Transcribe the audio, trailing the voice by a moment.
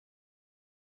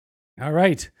All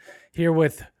right. Here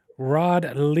with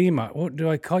Rod Lima. What do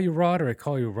I call you, Rod, or I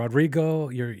call you Rodrigo?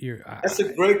 That's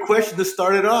a great question to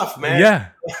start it off, man. Yeah.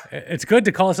 It's good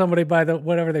to call somebody by the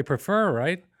whatever they prefer,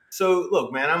 right? So,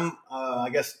 look, man, I'm, I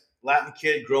guess, Latin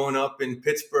kid growing up in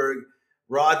Pittsburgh.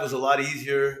 Rod was a lot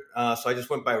easier, so I just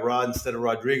went by Rod instead of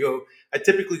Rodrigo. I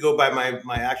typically go by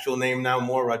my actual name now,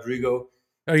 more Rodrigo.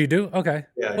 Oh, you do? Okay.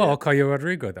 Yeah, Well, yeah, I'll call you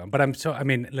Rodrigo then. But I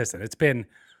mean, listen, it's been,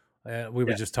 we were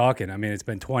yeah, just talking. I mean, it's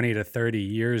been 20 to 30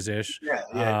 years ish. yeah,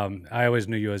 yeah, I always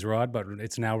knew you as Rod, but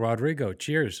it's now Rodrigo.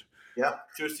 Cheers. yeah.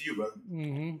 Cheers to you, brother.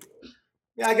 Hmm.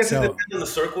 Yeah, I guess it So, depends on the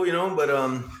circle, but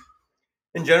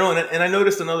in general, and I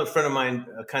noticed another friend of mine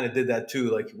kind of did that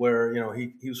too, like where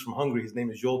he was from Hungary. His name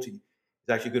is Jolti.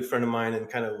 He's actually a good friend of mine and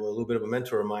kind of a little bit of a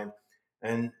mentor of mine.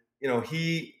 And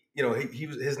he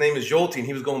was his name is Jolti, and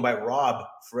he was going by Rob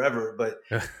forever. But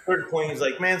at a certain point, he was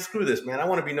like, "Man, screw this, man. I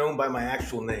want to be known by my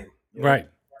actual name." right.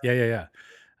 Yeah, yeah, yeah.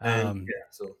 And Um, yeah,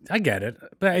 so I get it,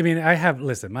 but I mean,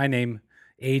 listen, my name,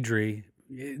 Adri,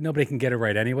 nobody can get it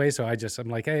right anyway. So I'm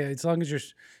like, hey, as long as you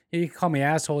can call me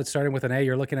asshole, it's starting with an A.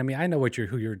 You're looking at me. I know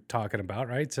who you're talking about,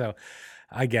 right? So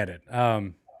I get it.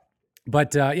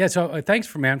 But yeah, so thanks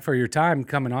for your time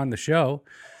coming on the show.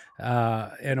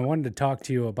 And I wanted to talk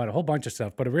to you about a whole bunch of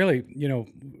stuff, but it really,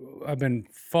 I've been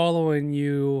following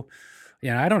you.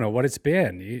 Yeah, I don't know what it's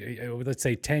been. Let's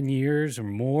say 10 years or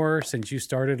more since you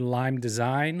started Lime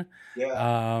Design.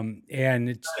 yeah. And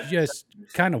it's just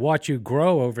kind of watch you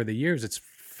grow over the years. It's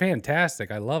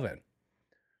fantastic. I love it.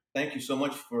 Thank you so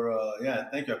much for yeah,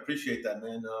 thank you. I appreciate that,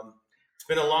 man. It's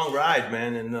been a long ride,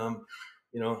 man, and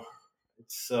you know,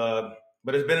 it's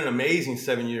but it's been an amazing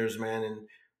 7 years, man. And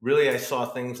really, I saw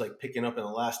things like picking up in the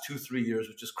last 2 3 years,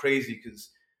 which is crazy because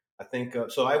I think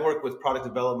so. I work with product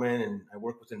development and I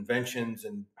work with inventions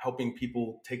and helping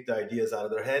people take the ideas out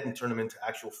of their head and turn them into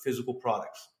actual physical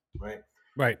products, right?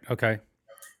 Right. Okay.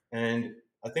 And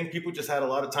I think people just had a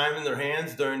lot of time in their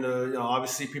hands during the,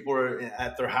 obviously people are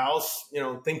at their house,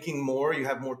 thinking more. You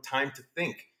have more time to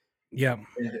think, Yeah.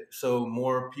 and so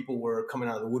more people were coming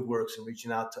out of the woodworks and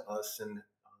reaching out to us, and we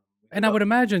And did I a would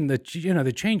imagine that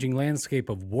the changing landscape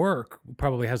of work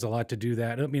probably has a lot to do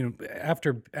that. I mean,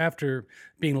 after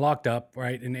being locked up,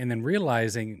 right, and then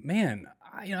realizing, man,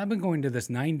 I've been going to this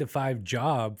 9 to 5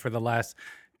 job for the last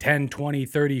 10, 20,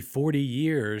 30, 40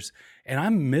 years, and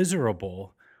I'm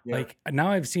miserable. yeah, Like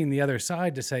now I've seen the other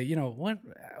side to say,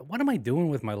 what am I doing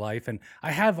with my life? And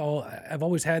I've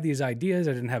always had these ideas.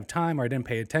 I didn't have time or I didn't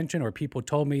pay attention, or people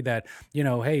told me that,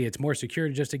 hey, it's more secure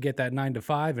just to get that 9 to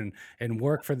 5 and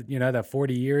work for that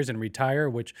 40 years and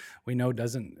retire, which we know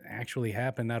doesn't actually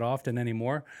happen that often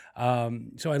anymore.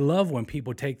 So I love when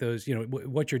people take those,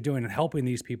 what you're doing and helping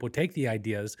these people take the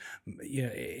ideas,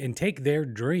 and take their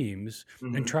dreams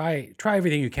and hmm try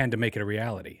everything you can to make it a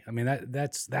reality. I mean,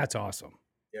 that's awesome.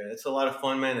 yeah. It's a lot of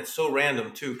fun, man. It's so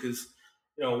random too, because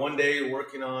one day you're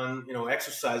working on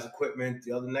exercise equipment,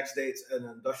 the other next day it's an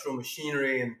industrial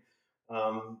machinery, and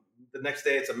the next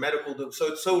day it's a medical. So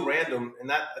it's so random, and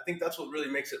that I think that's what really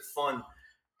makes it fun.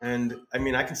 And I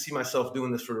mean, I can see myself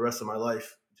doing this for the rest of my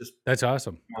life. Just That's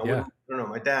awesome. I Yeah. wouldn't. I don't know.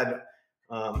 My dad.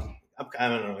 I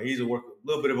don't know. He's a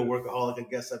little bit of a workaholic. I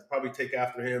guess I'd probably take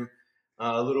after him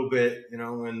a little bit.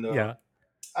 And Yeah.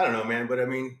 I don't know, man. But I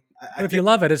mean, I But if you think,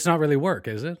 love it, it's not really work,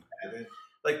 is it? man,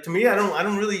 like to me, I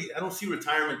don't see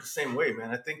retirement the same way, man.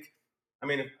 I think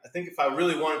if I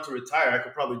really wanted to retire, I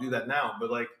could probably do that now. But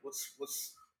like, what's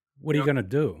What you are you know? going to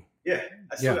do? Yeah,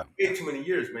 I still Yeah. got way too many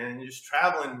years, man. And just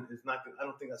traveling is not. I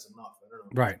don't think that's enough. I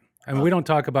don't know. Right. I mean, Uh, we don't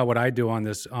talk about what I do on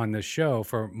this show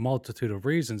for a multitude of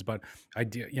reasons, but I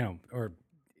do, or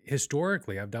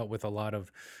historically, I've dealt with a lot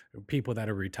of people that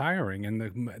are retiring, and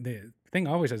the thing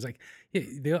always is like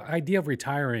the idea of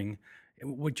retiring.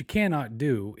 What you cannot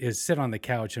do is sit on the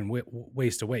couch and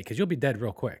waste away because you'll be dead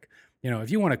real quick. If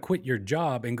you want to quit your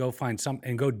job and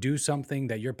go do something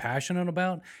that you're passionate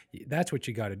about, that's what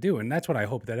you got to do, and that's what I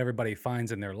hope that everybody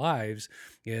finds in their lives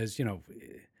is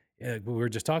we were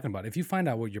just talking about. If you find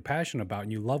out what you're passionate about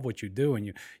and you love what you do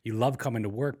and you love coming to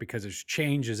work because there's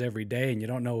changes every day and you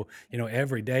don't know,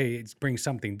 every day it brings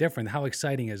something different. How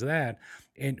exciting is that?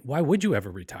 And why would you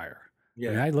ever retire? I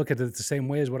mean, yeah, I look at it the same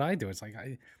way as what I do. It's like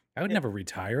I would yeah, never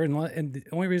retire, and the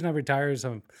only reason I retire is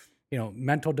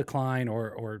mental decline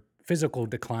or physical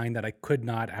decline that I could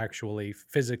not actually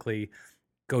physically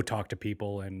go talk to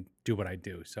people and do what I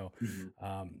do. So, mhm.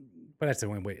 um, but that's the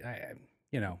only way.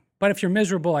 But if you're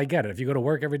miserable, I get it. If you go to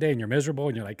work every day and you're miserable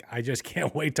and you're like, I just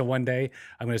can't wait till one day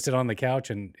I'm going to sit on the couch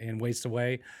and waste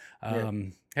away. Yeah,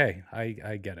 Hey,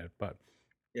 I get it. But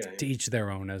yeah, to yeah. each their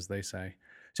own, as they say.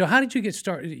 So how did you get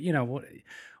started?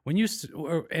 When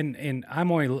and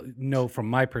I'm only know from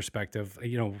my perspective,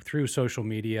 through social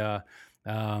media.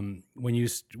 When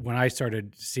I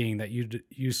started seeing that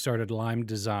you started Lime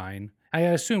Design, I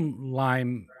assume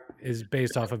Lime is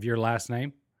based off of your last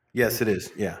name. Yes, it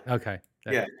is. Yeah. Okay,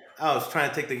 Yeah, I was trying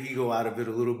to take the ego out of it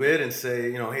a little bit and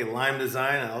say, hey, Lime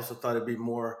Design. I also thought it'd be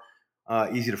more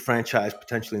easy to franchise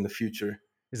potentially in the future.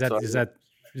 is So, that is that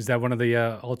is that one of the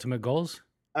ultimate goals?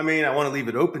 I mean, I want to leave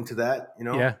it open to that,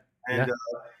 Yeah, and yeah.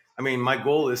 I mean, my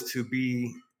goal is to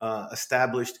be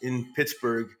established in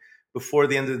Pittsburgh before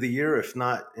the end of the year, if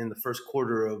not in the first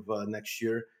quarter of next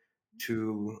year,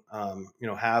 to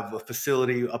have a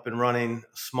facility up and running,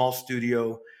 a small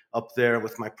studio up there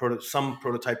with my some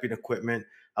prototyping equipment.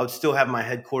 I would still have my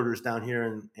headquarters down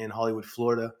here in Hollywood,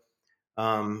 Florida.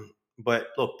 But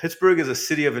look, Pittsburgh is a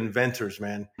city of inventors,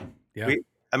 man. Yeah. We,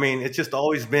 I mean, it's just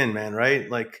always been, man, right?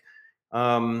 Like,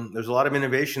 there's a lot of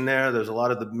innovation there. There's a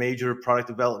lot of the major product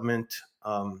development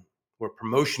or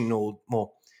promotional,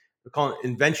 well, we're calling it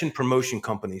invention promotion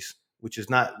companies, which is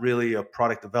not really a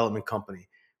product development company,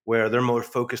 where they're more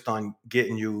focused on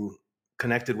getting you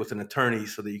connected with an attorney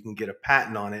so that you can get a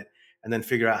patent on it and then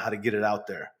figure out how to get it out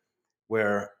there.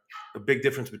 Where the big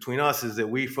difference between us is that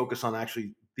we focus on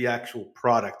actually the actual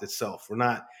product itself. We're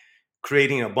not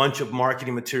creating a bunch of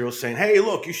marketing materials saying, "Hey,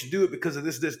 look, you should do it because of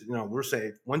this, this." We're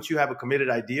saying once you have a committed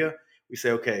idea, we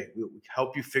say, "Okay, we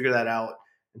help you figure that out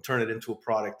and turn it into a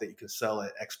product that you can sell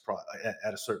at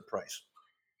at a certain price."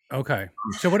 Okay.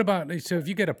 So what about so if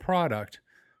you get a product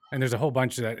and there's a whole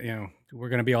bunch that, we're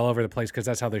going to be all over the place because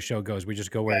that's how the show goes. We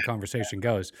just go where the conversation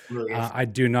goes. Really is. I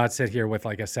do not sit here with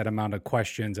like a set amount of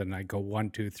questions and I go one,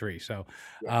 two, three. So,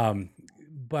 Yeah, um,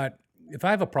 but if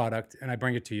I have a product and I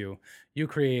bring it to you, you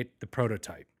create the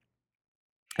prototype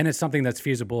and it's something that's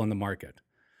feasible in the market.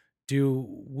 Do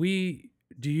we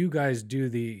do you guys do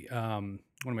the,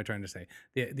 what am I trying to say?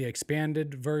 The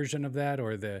expanded version of that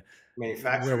or the where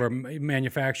manufacturing. we're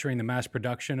manufacturing the mass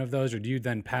production of those, or do you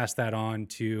then pass that on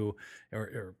to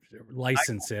or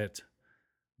license it?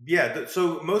 Yeah.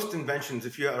 So most inventions,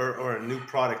 if you are or a new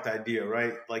product idea,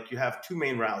 right? Like you have two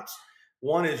main routes.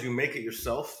 One is you make it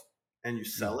yourself and you Mm,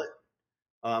 sell it.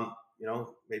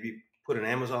 Maybe put an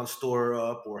Amazon store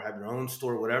up or have your own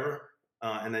store, whatever,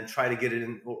 and then try to get it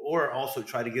in, or also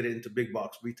try to get it into big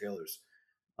box retailers,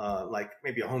 like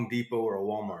maybe a Home Depot or a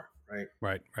Walmart, right?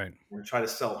 right, right. And try to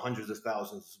sell hundreds of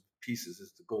thousands of pieces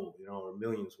is the goal, or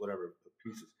millions, whatever, of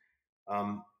pieces.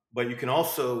 Um, but you can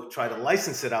also try to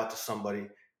license it out to somebody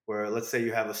where, let's say,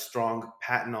 you have a strong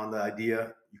patent on the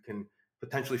idea. You can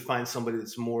potentially find somebody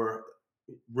that's more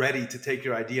ready to take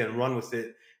your idea and run with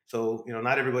it. So,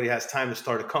 not everybody has time to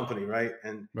start a company, right?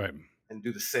 Right. And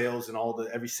do the sales and all the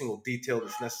every single detail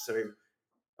that's necessary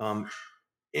um,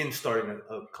 in starting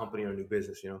a company or a new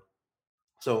business.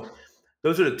 So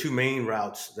those are the two main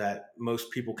routes that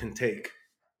most people can take,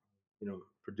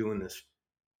 for doing this.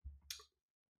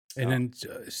 And Uh, then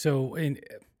so in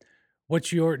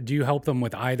what's your do you help them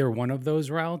with either one of those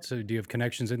routes? Or do you have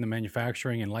connections in the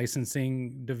manufacturing and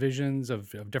licensing divisions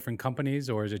of different companies?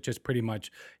 Or is it just pretty much,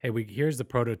 hey, here's the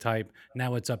prototype.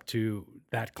 Now it's up to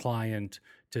that client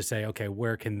to say, okay,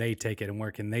 where can they take it and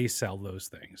where can they sell those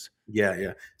things? Yeah,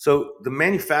 yeah. So the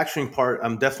manufacturing part,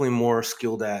 I'm definitely more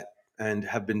skilled at and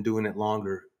have been doing it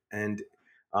longer. And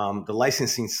the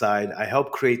licensing side, I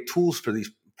help create tools for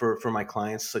these for my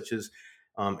clients, such as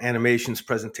animations,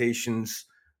 presentations,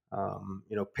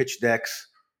 pitch decks,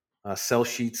 sell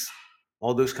sheets,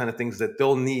 all those kind of things that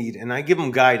they'll need, and I give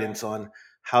them guidance on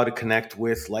how to connect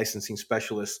with licensing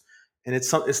specialists. And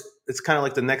it's kind of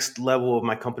like the next level of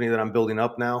my company that I'm building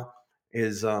up now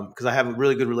is because I have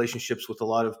really good relationships with a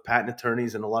lot of patent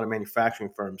attorneys and a lot of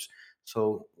manufacturing firms.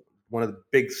 So one of the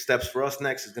big steps for us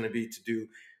next is going to be to do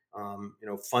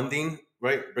funding,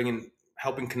 right?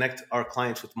 Helping connect our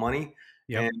clients with money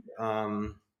Yep.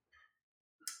 and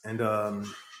and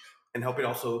um, and helping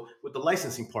also with the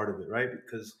licensing part of it, right?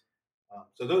 Because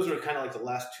so those are kind of like the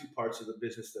last two parts of the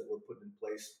business that we're putting in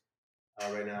place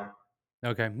right now.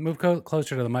 Okay. Move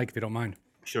closer to the mic if you don't mind.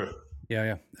 Sure.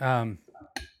 Yeah, yeah.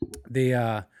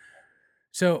 The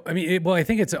So, I mean, well, I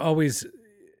think it's always,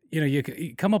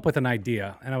 you come up with an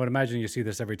idea, and I would imagine you see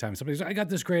this every time somebody's, I got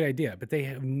this great idea, but they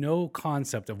have no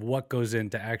concept of what goes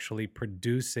into actually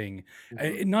producing,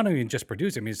 Hmm. not even just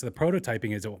producing. I mean, so the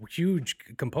prototyping is a huge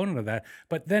component of that.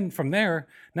 But then from there,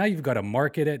 now you've got to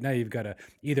market it. Now you've got to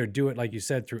either do it, like you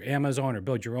said, through Amazon or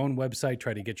build your own website,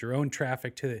 try to get your own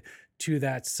traffic to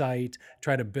that site,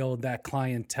 try to build that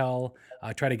clientele,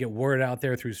 try to get word out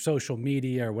there through social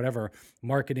media or whatever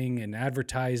marketing and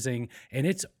advertising, and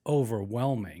it's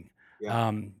overwhelming.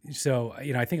 Yeah. So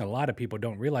I think a lot of people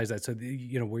don't realize that. So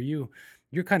where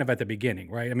you're kind of at the beginning,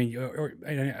 right? I mean,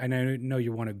 and I know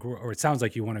you want to grow, or it sounds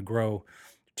like you want to grow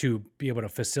to be able to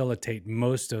facilitate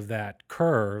most of that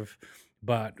curve.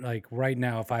 But like right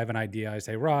now, if I have an idea, I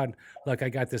say, Rod, look, I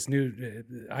got this new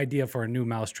idea for a new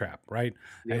mousetrap, right?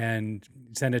 Yep. And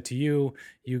send it to you.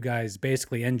 You guys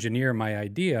basically engineer my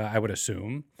idea, I would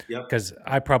assume, Yep. because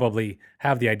I probably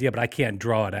have the idea, but I can't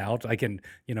draw it out. I can,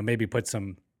 maybe put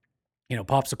some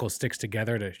popsicle sticks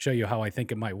together to show you how I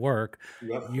think it might work.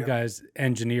 Yep. You Yep. guys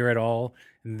engineer it all,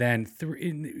 and then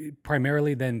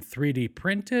primarily then 3D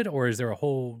printed, or is there a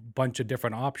whole bunch of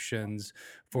different options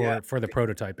Yeah. for the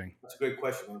prototyping? That's a great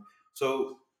question, man.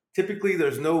 So typically,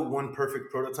 there's no one perfect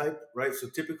prototype, right? So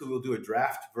typically, we'll do a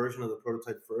draft version of the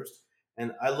prototype first.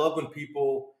 And I love when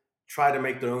people try to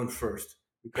make their own first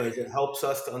because it helps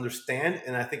us to understand,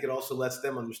 and I think it also lets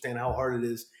them understand how hard it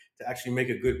is to actually make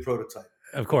a good prototype.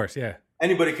 Of course, yeah,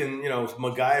 Anybody can,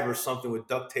 MacGyver something with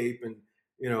duct tape and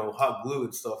hot glue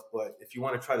and stuff. But if you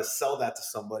want to try to sell that to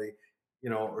somebody,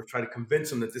 or try to convince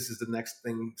them that this is the next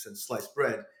thing since sliced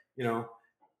bread, you know,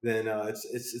 then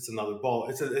it's another ball.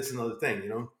 It's another thing.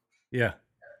 yeah.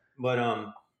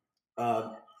 But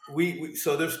uh, we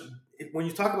so there's when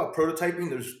you talk about prototyping,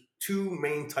 there's two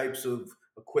main types of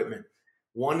equipment.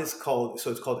 One is called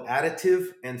additive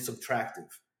and subtractive.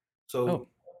 Oh, So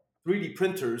 3D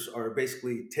printers are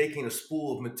basically taking a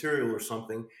spool of material or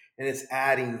something and it's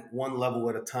adding one level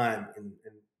at a time and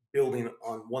building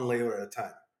on one layer at a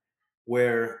time.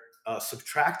 Where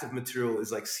subtractive material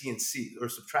is like CNC, or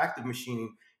subtractive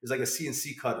machining is like a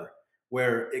CNC cutter,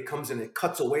 where it comes in, it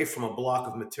cuts away from a block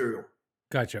of material.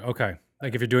 gotcha. Okay,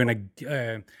 like if you're doing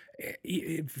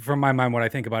from my mind, what I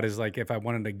think about is like if I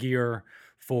wanted a gear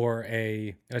for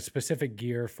a specific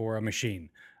gear for a machine,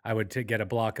 I would get a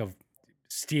block of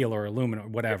steel or aluminum or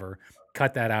whatever,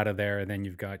 cut that out of there, and then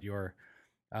you've got your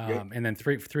Yep. and then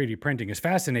 3D printing is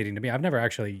fascinating to me. I've never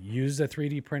actually used a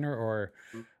 3D printer, or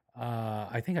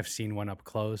I think I've seen one up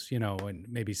close, and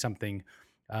maybe something.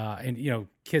 And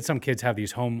some kids have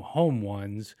these home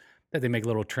ones that they make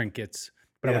little trinkets.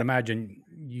 But I would Yeah. imagine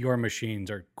your machines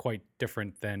are quite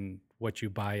different than what you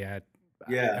buy at.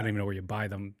 I Yeah. don't even know where you buy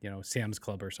them. Sam's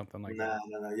Club or something like that.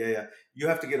 Nah, no, no. Yeah, yeah. You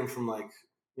have to get them from like,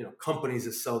 companies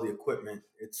that sell the equipment.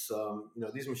 It's,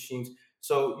 these machines.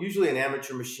 So usually an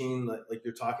amateur machine, like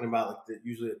you're talking about, like that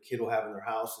usually a kid will have in their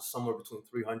house is somewhere between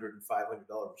 $300 and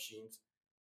 $500 machines.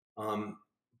 Um,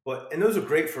 and those are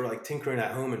great for like tinkering at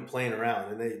home and playing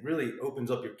around, and they really opens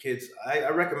up your kids. I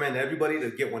recommend everybody to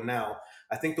get one now.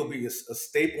 I think they'll be a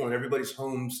staple in everybody's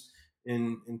homes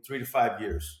in 3 to 5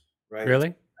 years, right?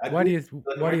 Really? I Why believe do you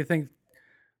like why do you think,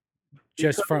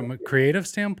 just because from a creative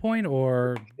standpoint,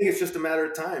 or I think it's just a matter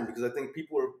of time because I think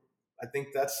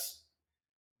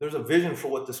there's a vision for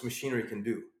what this machinery can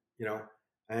do, you know,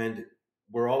 and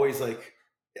we're always like,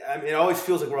 I mean, it always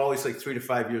feels like we're always like 3 to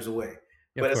 5 years away,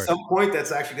 yeah, of but at some course. point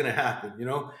that's actually going to happen.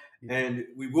 And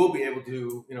we will be able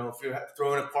to, if you're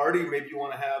throwing a party, maybe you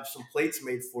want to have some plates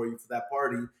made for you for that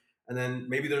party. And then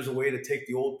maybe there's a way to take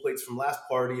the old plates from last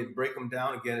party and break them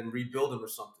down again and rebuild them or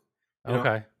something, you know?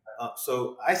 Okay,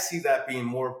 So I see that being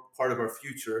more part of our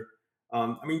future.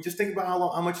 I mean, just think about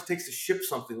how much it takes to ship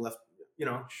something left, you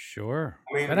know, sure.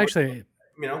 I mean, That actually,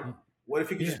 you know, y- what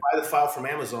if you could just yeah. buy the file from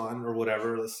Amazon or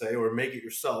whatever, let's say, or make it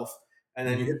yourself, and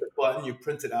then you hit Hmm. the button, you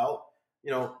print it out.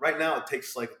 Right now it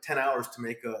takes like 10 hours to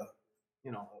make a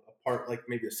part like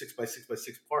maybe a 6 by 6 by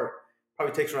 6 part.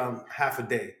 Probably takes around half a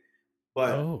day.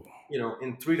 But Oh.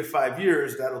 in 3 to 5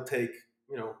 years, that'll take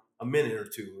a minute or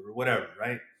two or whatever,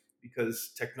 right?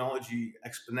 Because technology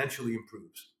exponentially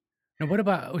improves. Now, what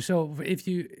about, so if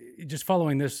you just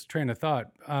following this train of thought,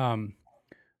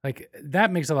 like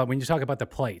that makes a lot when you talk about the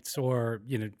plates, or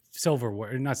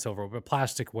silverware, not silver, but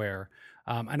plasticware.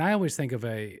 And I always think of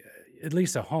at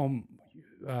least a home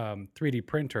 3D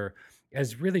printer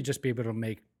as really just be able to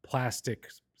make plastic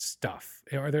stuff.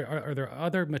 Are there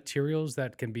other materials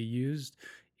that can be used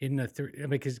in I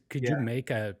mean, could Yeah, you make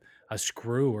a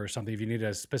screw or something if you need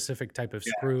a specific type of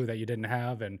yeah, screw that you didn't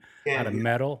have, and out can of yeah.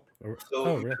 metal? Or, So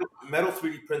oh, really? metal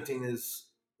 3D printing is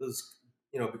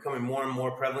becoming more and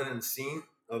more prevalent in the scene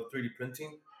of 3D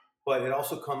printing, but it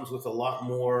also comes with a lot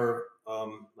more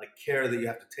like care that you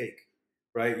have to take,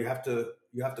 right? You have to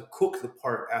cook the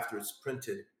part after it's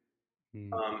printed.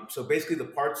 Mm. So basically, the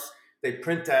parts they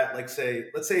print at, like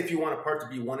let's say if you want a part to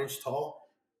be 1 inch tall,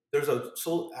 there's a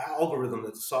algorithm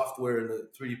that the software in the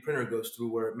 3D printer goes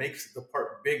through where it makes the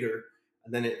part bigger,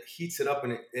 and then it heats it up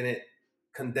and it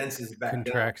condenses back down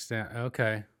Contracts down.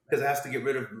 Okay. because it has to get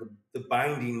rid of the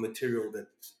binding material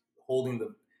that's holding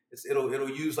the. It'll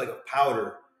use like a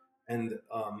powder, and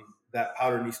that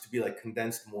powder needs to be like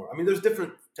condensed more. I mean, there's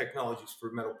different technologies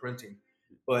for metal printing,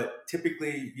 but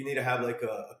typically you need to have like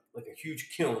a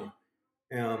huge kiln.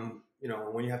 You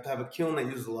know, when you have to have a kiln that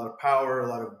uses a lot of power, a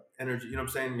lot of energy, you know what I'm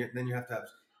saying? Then you have to have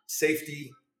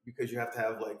safety because you have to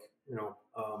have like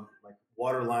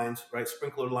water lines, right?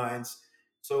 Sprinkler lines.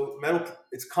 So metal,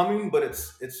 it's coming, but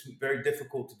it's very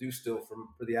difficult to do still for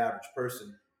the average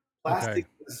person. Okay. Plastic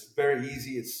is very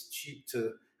easy. It's cheap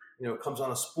to, it comes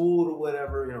on a spool or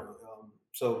whatever.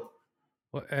 So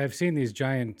Well, I've seen these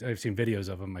giant. I've seen videos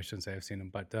of them. I shouldn't say I've seen them,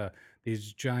 but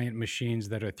these giant machines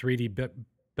that are 3D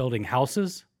building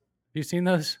houses. Have you seen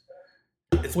those?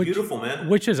 it's Which beautiful, man.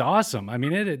 which is awesome. I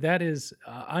mean, that is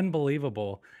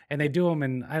unbelievable, and they do them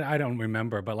in I don't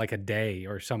remember, but like a day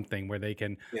or something where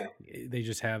Yeah. they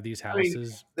just have these I mean,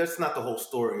 houses. that's not the whole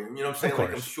story. You know what I'm Of saying? Like,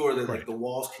 I'm course, sure that like right, the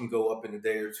walls can go up in a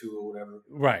day or two or whatever.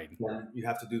 right. Then you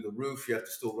have to do the roof. You have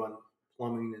to still run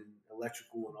plumbing and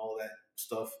electrical and all that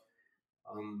stuff.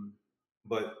 Um,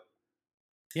 but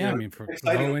Yeah, I mean, it's for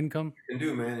exciting what low income, you can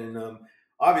do, man. And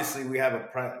obviously, we have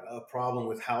a problem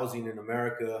with housing in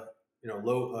America.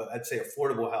 Low, I'd say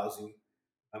affordable housing.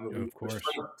 I mean, of there's course.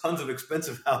 tons of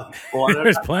expensive housing. Well,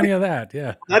 There's plenty of that.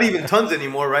 Yeah, not even tons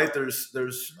anymore, right? There's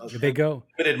they a go.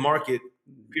 limited market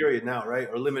period now, right?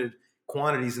 Or limited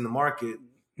quantities in the market.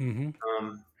 Hmm.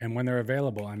 Um, And when they're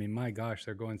available, I mean, my gosh,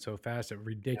 they're going so fast at yeah,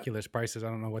 ridiculous prices. I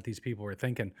don't know what these people were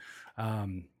thinking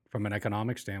from an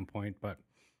economic standpoint, but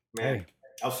man, hey,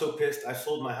 I was so pissed. I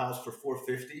sold my house for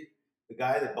 450. The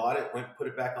guy that bought it went and put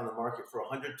it back on the market for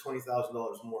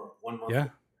 $120,000 more 1 month yeah,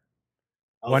 later.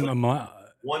 I was one like, a month.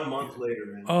 1 month later,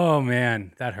 man. Oh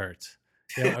man, that hurts.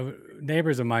 You know,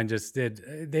 neighbors of mine just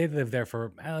did. They lived there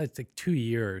for it's like 2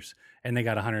 years, and they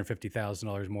got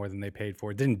 $150,000 more than they paid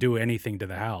for it. Didn't do anything to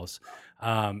the house,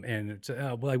 and it's,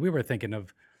 well, like we were thinking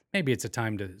of maybe it's a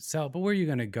time to sell, but where are you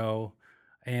going to go?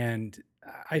 And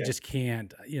I Yeah, just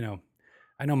can't. You know,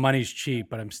 I know money's cheap,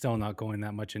 but I'm still not going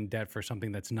that much in debt for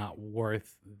something that's not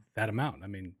worth that amount. I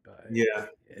mean, yeah,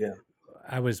 yeah.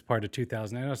 I was part of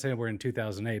 2000. I don't say we're in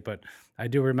 2008, but I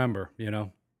do remember. You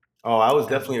know. Oh, I was Uh,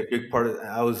 definitely a big part of.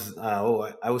 I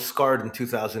was scarred in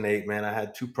 2008, man. I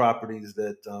had two properties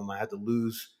that I had to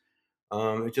lose.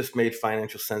 It just made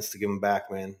financial sense to give them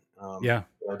back, man. yeah,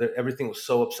 Everything was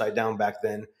so upside down back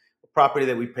then. A property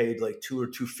that we paid like 2 or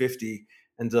 250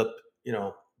 ends up,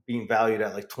 being valued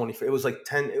at like 20. It was like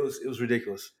 10. It was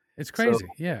ridiculous. it's So crazy.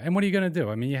 Yeah, and what are you gonna do?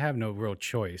 I mean, you have no real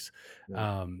choice,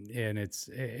 yeah, and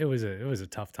it was a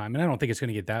tough time, and I don't think it's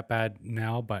gonna get that bad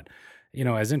now. But you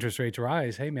know, as interest rates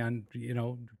rise, hey man, you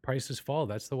know, prices fall.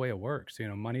 That's the way it works. You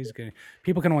know, money's going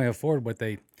people can only afford what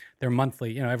their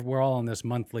monthly. You know, we're all on this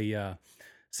monthly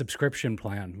subscription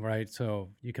plan, right? So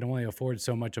you can only afford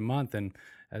so much a month, and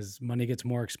as money gets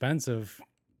more expensive,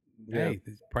 yeah. hey,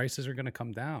 the prices are gonna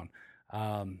come down.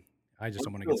 Um, I just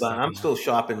don't want to get Down. stuck I'm in that. still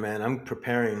shopping, man. I'm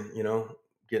preparing.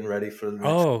 Getting ready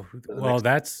Oh, for the well,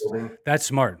 next building. that's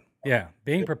smart. Yeah,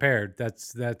 being prepared.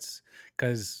 That's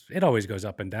because it always goes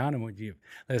up and down. And when you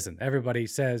listen, everybody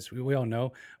says we all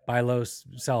know buy low,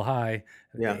 sell high.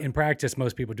 Yeah. In practice,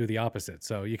 most people do the opposite.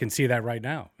 So you can see that right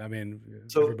now. I mean,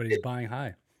 So everybody's buying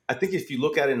high. I think if you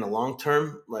look at it in the long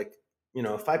term, like,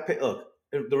 if I pay, look,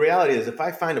 the reality is if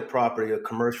I find a property, a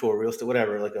commercial or real estate,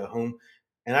 whatever, like a home,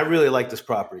 and I really like this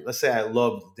property, let's say I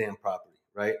love the damn property,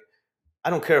 right? I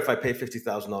don't care if I pay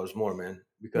 $50,000 more, man,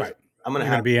 because Right. I'm going to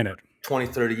You're going have to be in it. 20,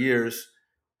 30 years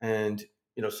and,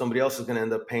 somebody else is going to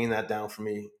end up paying that down for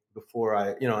me before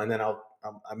and then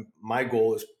my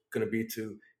goal is going to be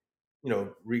to, you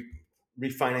know, re,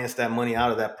 refinance that money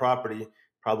out of that property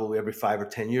probably every 5 or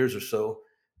 10 years or so,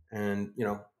 and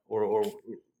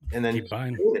and then Keep keep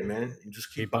buying. doing it, man. And just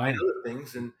keep Keep buying buying. other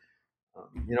things. And I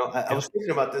Yep. was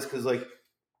thinking about this because, like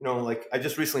I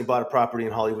just recently bought a property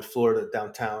in Hollywood, Florida,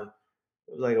 downtown.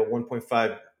 It was like a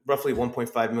 1.5, roughly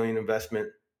 1.5 million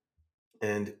investment,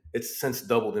 and it's since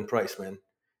doubled in price, man.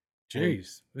 And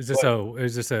Jeez. but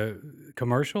Is this a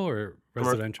commercial or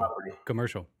commercial residential? property,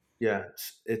 Commercial. yeah,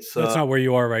 it's That's not where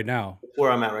you are right now.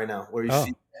 where I'm at right now. Where you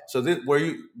see, Oh. so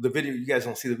the video, you guys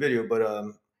don't see the video, but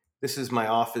this is my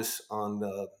office on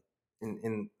the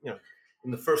in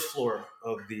the first floor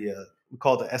of the we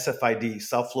call it the SFID,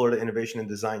 South Florida Innovation and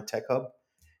Design Tech Hub.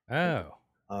 Oh.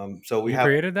 So we You have,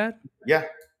 created that? yeah.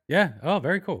 Yeah. Oh,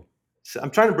 very cool. So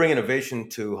I'm trying to bring innovation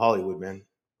to Hollywood, man.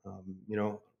 I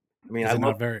mean, Is it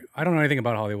not very I don't know anything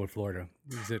about Hollywood, Florida.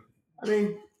 Is it I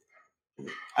mean,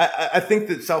 I think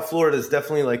that South Florida is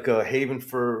definitely like a haven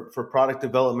for product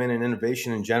development and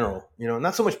innovation in general.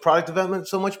 Not so much product development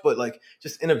so much, but like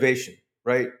just innovation,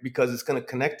 right? Because it's going to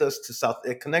connect us to South.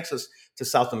 It connects us to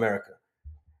South America.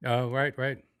 Oh, right,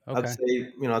 right. I'd Okay.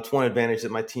 say, it's one advantage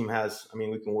that my team has. I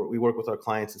mean, we work with our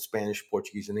clients in Spanish,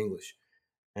 Portuguese, and English,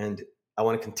 and I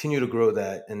want to continue to grow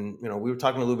that. And we were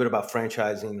talking a little bit about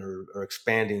franchising or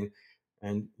expanding,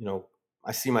 and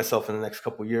I see myself in the next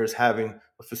couple of years having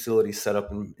a facility set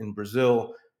up in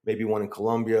Brazil, maybe one in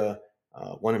Colombia,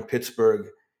 one in Pittsburgh,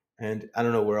 and I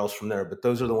don't know where else from there. But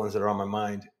those are the ones that are on my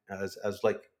mind as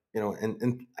like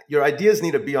and your ideas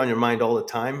need to be on your mind all the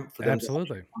time for them to actually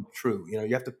Absolutely. come true.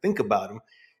 You have to think about them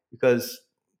because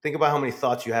think about how many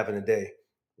thoughts you have in a day.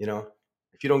 You know,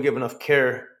 if you don't give enough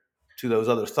care to those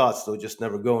other thoughts, they'll just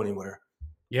never go anywhere.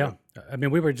 You know. Yeah. I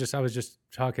mean, I was just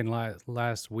talking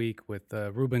last week with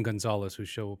Ruben Gonzalez, whose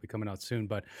show will be coming out soon,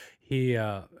 but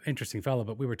interesting fellow,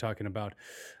 but we were talking about,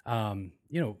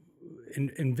 you know,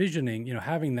 envisioning,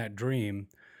 having that dream.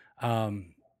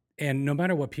 Um, and no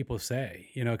matter what people say,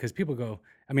 because people go,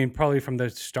 I mean, probably from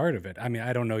the start of it. I mean,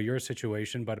 I don't know your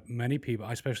situation, but many people,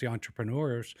 especially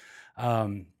entrepreneurs,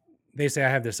 um, they say, I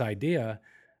have this idea,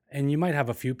 and you might have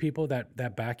a few people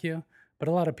that back you, but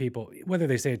a lot of people, whether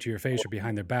they say it to your face or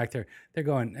behind their back, they're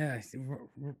going,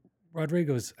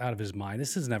 Rodrigo's out of his mind.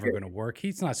 This is never Yeah, going to work.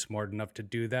 He's not smart enough to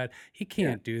do that. He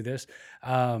yeah, can't do this."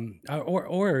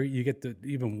 Or you get the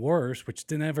even worse, which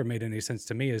never made any sense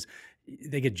to me, is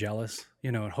they get jealous,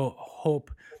 and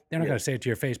hope they're not yeah, going to say it to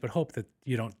your face, but hope that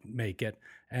you don't make it,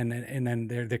 and then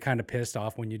they're kind of pissed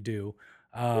off when you do.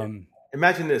 yeah. Um,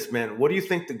 Imagine this, man. What do you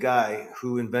think the guy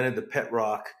who invented the pet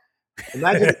rock?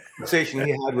 Imagine the conversation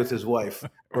he had with his wife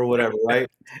or whatever, right?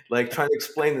 Like trying to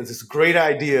explain this great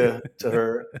idea to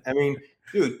her. I mean,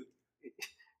 dude,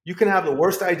 you can have the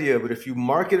worst idea, but if you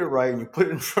market it right and you put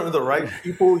it in front of the right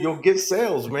people, you'll get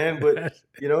sales, man. But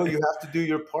you have to do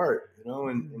your part,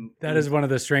 that is one of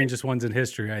the strangest ones in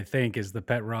history, I think, is the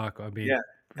pet rock. I yeah. mean,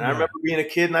 And I remember yeah, being a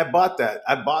kid and I bought that.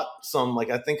 I bought some, like,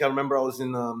 I think I remember I was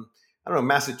in, I don't know,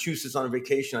 Massachusetts on a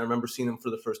vacation. I remember seeing them for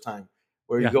the first time,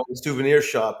 where you yeah. go to a souvenir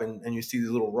shop and you see these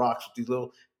little rocks with these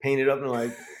little painted up. And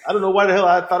like, I don't know why the hell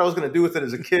I thought I was going to do with it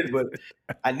as a kid, but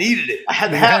I needed it. I had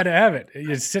to You have had to have it.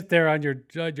 You sit there on your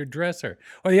dresser.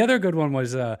 Or the other good one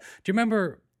was, do you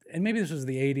remember? And maybe this was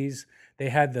the '80s. They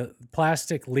had the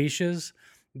plastic leashes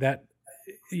that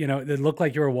that looked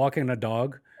like you were walking a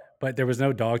dog, but there was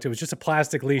no dog. It was just a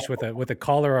plastic leash with a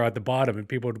collar at the bottom, and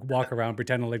people would walk around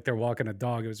pretending like they're walking a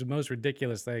dog. It was the most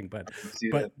ridiculous thing, but to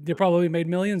see but that. they probably made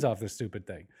millions off this stupid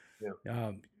thing.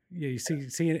 Yeah. Yeah, you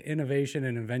see innovation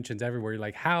and inventions everywhere. You're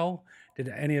like, how did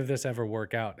any of this ever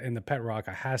work out? And the pet rock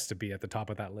has to be at the top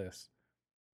of that list.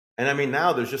 And I mean,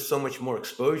 now there's just so much more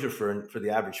exposure for the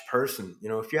average person.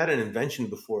 If you had an invention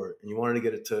before and you wanted to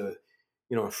get it to,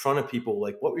 in front of people,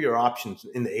 like what were your options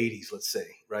in the '80s? Let's say,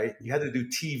 right? You had to do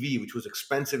TV, which was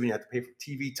expensive, and you had to pay for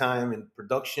TV time and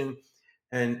production.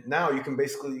 And now you can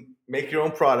basically make your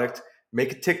own product,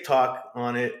 make a TikTok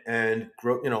on it, and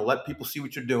grow. Let people see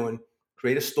what you're doing.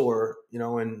 Create a store.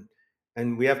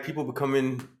 And we have people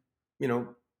becoming, you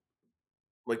know,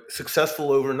 like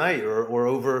successful overnight or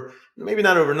over maybe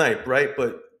not overnight, right?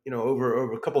 But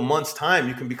over a couple months time,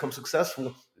 you can become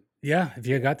successful. Yeah, if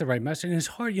you got the right message, and it's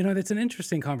hard. It's an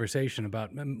interesting conversation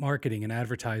about marketing and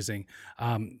advertising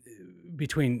um,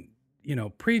 between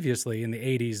previously in the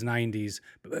 '80s, '90s,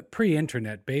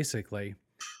 pre-internet, basically,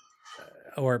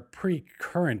 or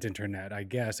pre-current internet, I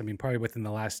guess. I mean, probably within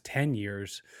the last 10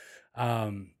 years,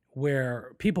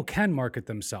 where people can market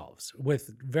themselves with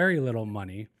very little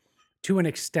money to an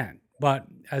extent. But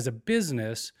as a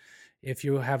business, if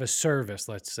you have a service,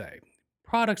 let's say,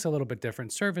 product's a little bit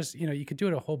different. Service, you could do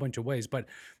it a whole bunch of ways, but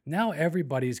now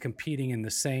everybody's competing in the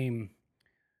same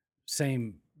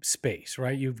space,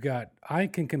 right? I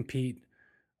can compete,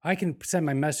 I can send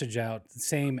my message out the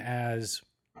same as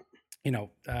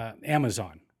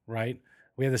Amazon, right?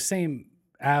 We have the same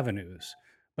avenues,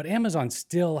 but Amazon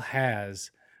still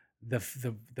has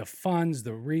the funds,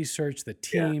 the research, the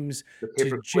Yeah, teams the pay to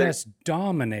per click. just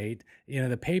dominate,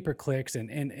 the pay per clicks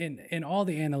and all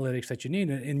the analytics that you need.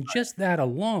 And just that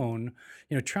alone,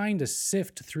 trying to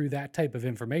sift through that type of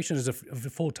information is a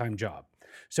full time job.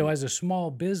 So as a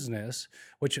small business,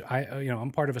 which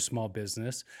I'm part of a small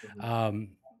business, Mhm.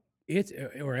 um, it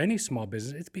or any small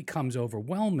business, it becomes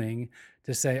overwhelming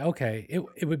to say, okay,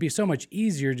 it would be so much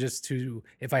easier just to,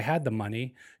 if I had the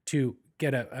money, to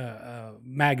get a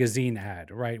magazine ad,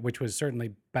 right? Which was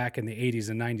certainly back in the '80s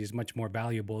and '90s much more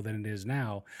valuable than it is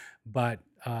now, but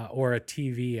or a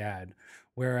TV ad.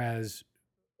 Whereas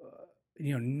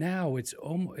now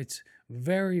it's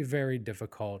very, very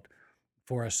difficult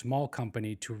for a small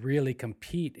company to really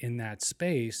compete in that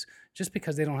space, just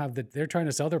because they don't have they're trying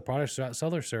to sell their products, sell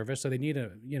their service, so they need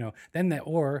a then they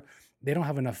or they don't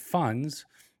have enough funds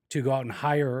to go out and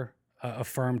hire a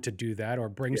firm to do that or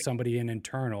bring Yeah. somebody in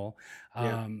internal.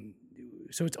 Yeah. Um,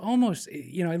 so it's almost,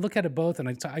 I look at it both and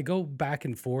I go back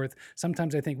and forth.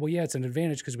 Sometimes I think, well, yeah, it's an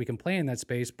advantage because we can play in that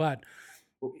space, but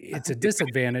Well, I it's a think the advantage,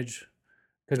 disadvantage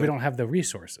because go we ahead. don't have the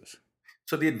resources.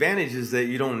 So the advantage is that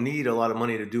you don't need a lot of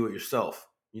money to do it yourself.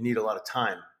 You need a lot of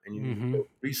time, and you need Hmm. to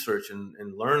research and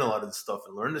learn a lot of the stuff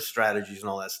and learn the strategies and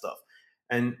all that stuff.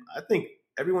 And I think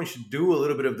everyone should do a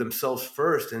little bit of themselves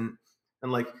first. And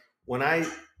like when I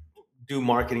do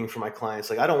marketing for my clients,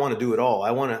 like I don't want to do it all.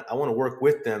 I want to work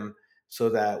with them so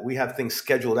that we have things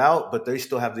scheduled out, but they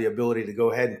still have the ability to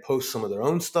go ahead and post some of their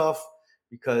own stuff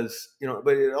because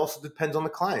but it also depends on the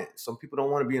client. Some people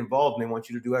don't want to be involved and they want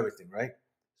you to do everything, right?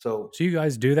 So So you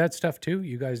guys do that stuff too?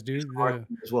 You guys do the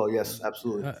marketing as well. Yes,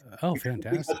 absolutely. oh, We got to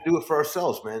fantastic. do it for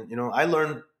ourselves, man. I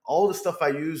learned all the stuff I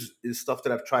use is stuff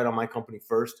that I've tried on my company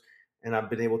first, and I've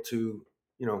been able to,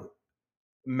 you know,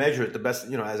 measure it the best,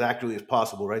 as accurately as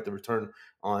possible, right? The return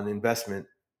on investment,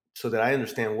 so that I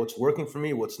understand what's working for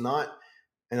me, what's not,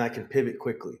 and I can pivot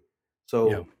quickly.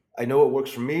 Yeah. So I know what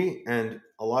works for me, and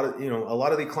a lot of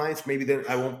the clients, maybe then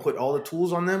I won't put all the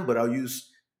tools on them, but I'll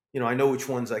use, I know which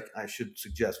ones I should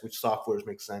suggest, which softwares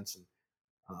make sense, and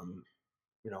um,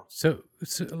 you know, So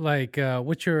like,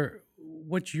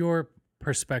 what's your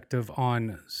perspective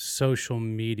on social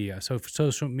media? So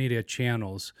social media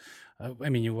channels. I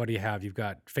mean, what do you have? You've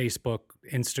got Facebook,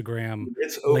 Instagram,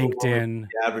 it's overwhelming for LinkedIn.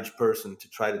 the average person to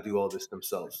try to do all this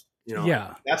themselves.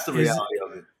 Yeah. That's the Is reality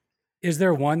of it. is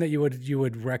there one that you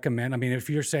would recommend? I mean, if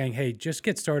you're saying, "Hey, just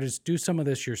get started, do some of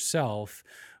this yourself,"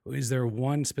 is there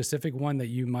one specific one that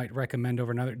you might recommend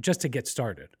over another just to get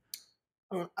started?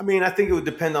 I mean, I think it would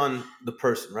depend on the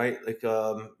person, right? Like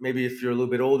maybe if you're a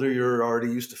little bit older, you're already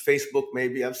used to Facebook.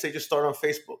 Maybe I'd say just start on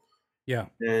Facebook, Yeah,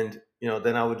 and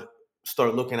then I would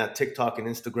start looking at TikTok and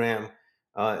Instagram.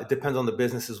 It depends on the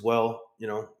business as well.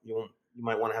 You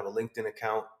might want to have a LinkedIn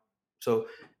account. So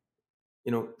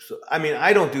so I mean,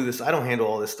 I don't do this. I don't handle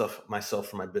all this stuff myself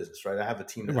for my business, right? I have a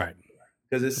team that right.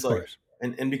 because it's Of like, course.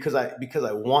 and because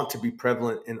I want to be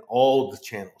prevalent in all the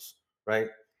channels, right?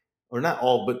 Or not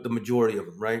all, but the majority of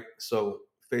them, right? So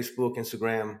Facebook,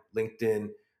 Instagram, LinkedIn,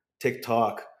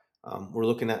 TikTok. We're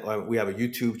looking at. We have a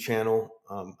YouTube channel.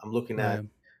 I'm looking Oh, at. yeah.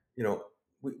 You know,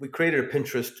 we created a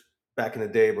Pinterest back in the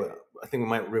day, but I think we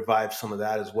might revive some of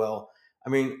that as well. I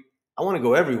mean, I want to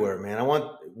go everywhere, man. I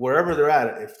want wherever they're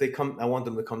at. If they come, I want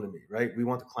them to come to me, right? We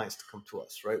want the clients to come to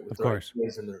us, right, with Of their course.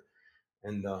 ideas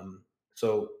and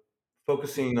so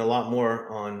focusing a lot more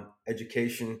on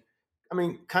education. I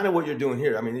mean, kind of what you're doing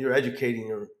here. I mean, you're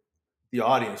educating the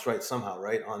audience, right, somehow,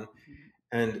 right, on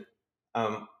and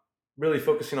um, really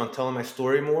focusing on telling my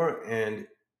story more and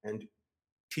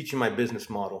teaching my business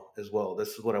model as well. This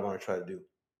is what I want to try to do.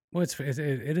 Well,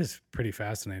 it is pretty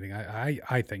fascinating.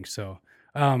 I think so.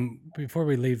 Before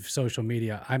we leave social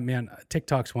media, man,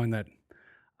 TikTok's one that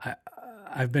I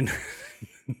I've been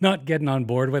not getting on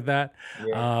board with that.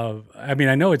 Yeah, I mean,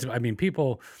 I know I mean,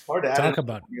 people it's hard to add talk another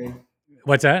about thing.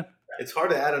 what's that? It's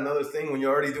hard to add another thing when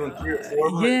you're already doing three or four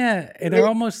of them. Yeah, and they're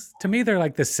almost to me, they're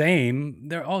like the same.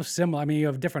 They're all similar. I mean, you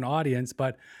have different audience,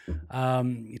 but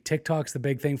TikTok's the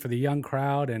big thing for the young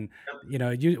crowd, and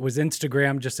it was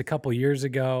Instagram just a couple years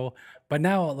ago, but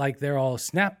now like they're all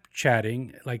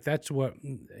Snapchatting. Like that's what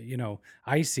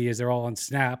I see is they're all on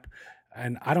Snap,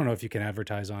 and I don't know if you can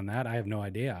advertise on that. I have no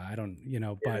idea. I don't,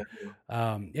 Yeah, but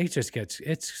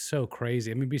it's so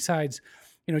crazy. I mean, besides,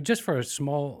 just for a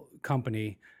small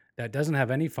company that doesn't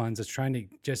have any funds that's trying to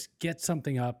just get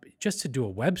something up just to do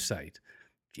a website.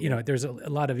 yeah, There's a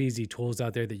lot of easy tools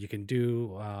out there that you can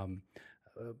do.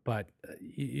 But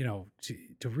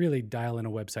to really dial in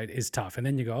a website is tough. And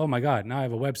then you go, oh my God, now I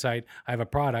have a website, I have a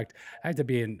product, I have to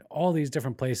be in all these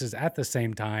different places at the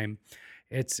same time.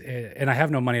 And I have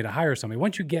no money to hire somebody.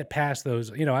 Once you get past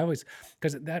those, I always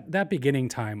because that beginning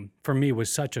time for me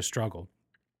was such a struggle,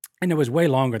 and it was way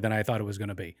longer than I thought it was going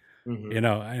to be, hmm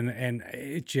and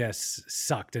it just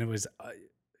sucked, and it was,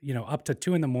 up to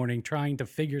 2 in the morning trying to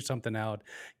figure something out,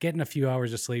 getting a few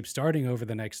hours of sleep, starting over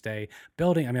the next day,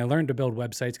 building. I mean, I learned to build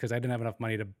websites because I didn't have enough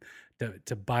money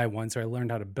to buy one, so I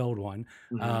learned how to build one,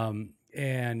 hmm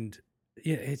and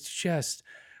it's just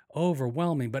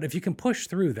overwhelming. But if you can push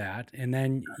through that, and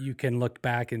then you can look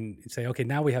back and say, okay,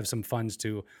 now we have some funds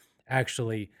to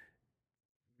actually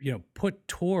put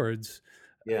towards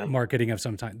yeah, marketing of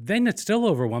some time, then it's still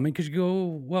overwhelming because you go,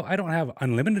 well, I don't have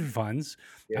unlimited funds. I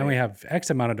yeah, yeah. only have X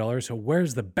amount of dollars. So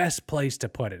where's the best place to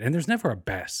put it? And there's never a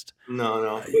best. No,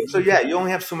 no. But, so You yeah, can, you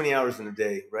only have so many hours in a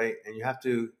day, right? And you have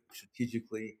to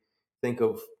strategically think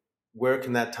of where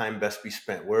can that time best be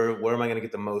spent? Where am I going to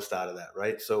get the most out of that,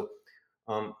 right? So,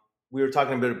 um, we were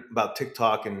talking a bit about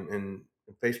TikTok and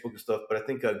Facebook and stuff, but I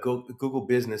think Google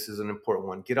Business is an important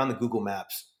one. Get on the Google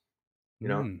Maps, you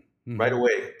know, Mm, right mhm.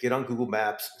 away. Get on Google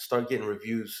Maps, start getting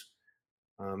reviews.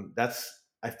 That's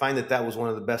I find that that was one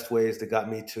of the best ways that got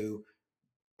me to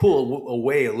pull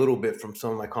away a little bit from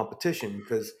some of my competition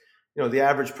because the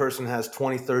average person has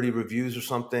 20, 30 reviews or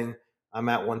something. I'm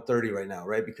at 130 right now,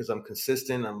 right? Because I'm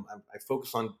consistent. I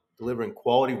focus on delivering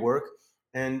quality work.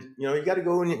 And you got to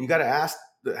go and you got to ask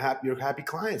your happy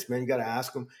clients, man. You got to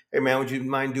ask them, hey man, would you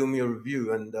mind doing me a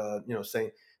review? And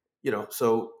saying,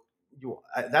 so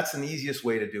that's an easiest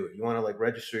way to do it. You want to like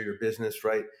register your business,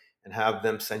 right? And have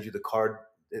them send you the card.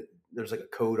 There's like a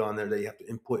code on there that you have to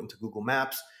input into Google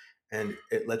Maps, and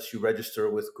it lets you register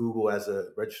with Google as a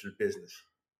registered business.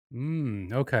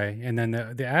 Okay, and then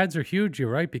the ads are huge, you're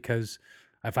right, because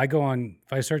if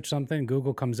I search something,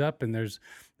 Google comes up and there's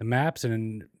the maps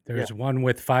and Yeah, there's one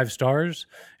with 5 stars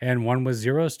and one with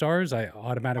 0 stars, I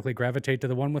automatically gravitate to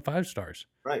the one with 5 stars,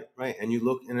 right, right. And you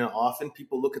look, and then often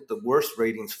people look at the worst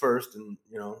ratings first, and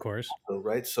of course.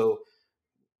 right. So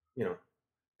you know,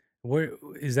 Where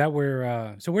is that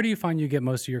where, so where do you find you get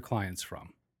most of your clients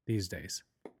from these days?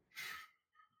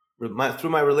 through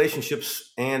my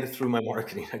relationships and through my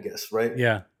marketing, I guess, right.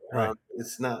 Yeah, right.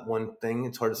 It's not one thing.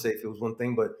 It's hard to say if it was one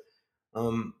thing, but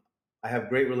um, I have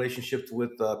great relationships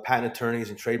with patent attorneys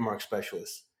and trademark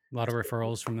specialists. A lot of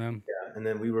referrals from them. And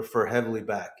then we refer heavily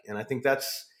back. And I think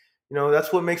that's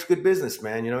what makes good business,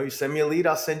 man. You send me a lead,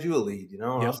 I'll send you a lead, or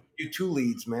I'll Yep. send you two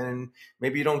leads, man. And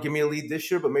maybe you don't give me a lead this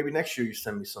year, but maybe next year you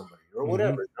send me somebody or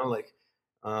whatever. Mhm. Like,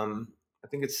 I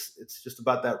think it's just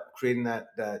about that creating that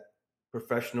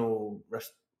professional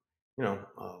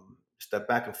step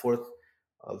back and forth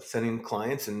of sending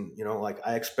clients. And like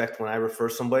I expect when I refer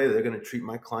somebody, they're going to treat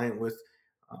my client with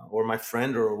or my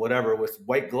friend or whatever with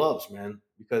white gloves, man,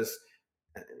 because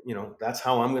that's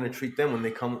how I'm going to treat them when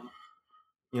they come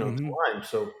to Mhm. line.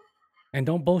 So And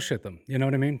don't bullshit them, you know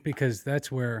what I mean? Because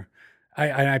that's where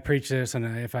I preach this, and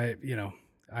if I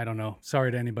don't know,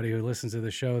 sorry to anybody who listens to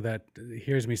the show that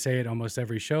hears me say it almost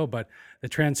every show, but the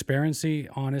transparency,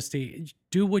 honesty,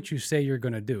 do what you say you're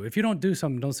gonna do. If you don't do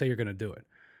something, don't say you're gonna do it,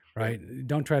 right, right?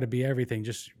 Don't try to be everything.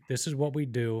 Just this is what we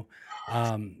do.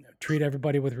 Treat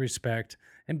everybody with respect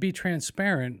and be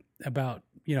transparent about,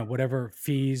 whatever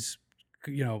fees,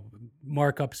 you know,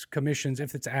 markups, commissions,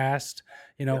 if it's asked,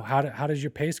 yeah, how does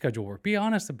your pay schedule work? Be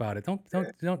honest about it. Don't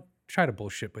try to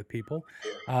bullshit with people,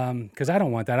 because I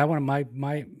don't want that. I want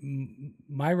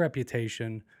my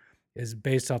reputation is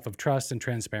based off of trust and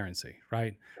transparency,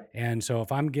 right? And so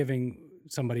if I'm giving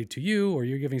somebody to you or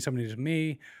you're giving somebody to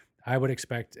me, I would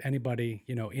expect anybody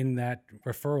in that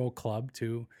referral club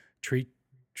to treat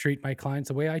treat my clients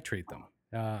the way I treat them.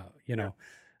 yeah.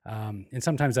 And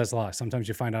sometimes that's lost. Sometimes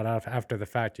you find out after the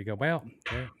fact. You go, well,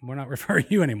 we're not referring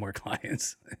you any more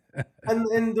clients.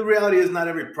 And the reality is, not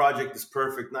every project is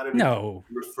perfect. Not every client No,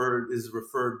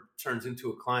 referred turns into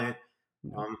a client.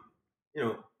 no, Um,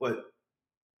 but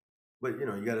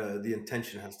you gotta the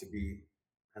intention has to be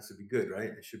good, right?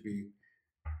 It should be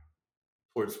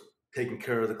towards taking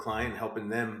care of the client, helping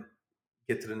them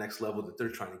get to the next level that they're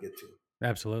trying to get to.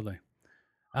 absolutely.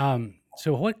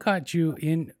 So what got you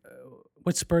in?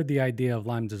 What spurred the idea of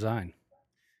Lime Design?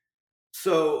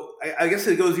 So I guess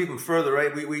it goes even further,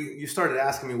 right? We you started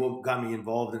asking me what got me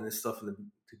involved in this stuff in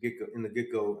the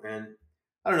get go, and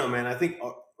I don't know, man. I think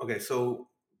okay, so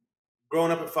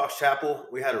growing up at Fox Chapel,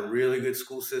 we had a really good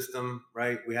school system,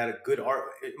 right? We had a good art,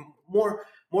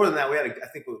 more than that, we had I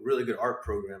think a really good art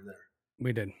program there,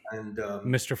 We did. and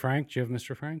Mr. Frank. Do you have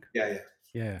Mr. Frank? yeah, yeah,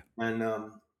 Yeah, and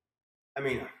I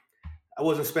mean, I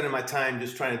wasn't spending my time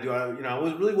just trying to do.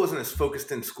 Really wasn't as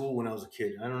focused in school when I was a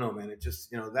kid. I don't know, man. It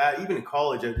just that even in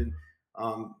college, I didn't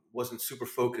wasn't super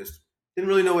focused. Didn't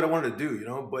really know what I wanted to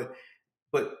do,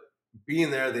 but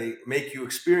being there, they make you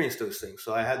experience those things.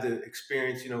 So I had to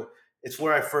experience. It's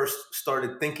where I first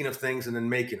started thinking of things and then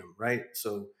making them. Right.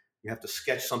 So you have to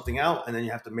sketch something out and then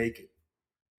you have to make it,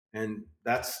 and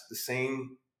that's the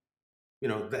same.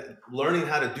 That learning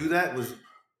how to do that was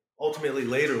ultimately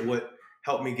later what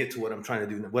helped me get to what I'm trying to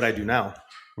do, what I do now.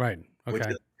 right. which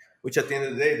Okay. which at the end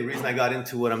of the day, the reason I got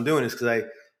into what I'm doing is because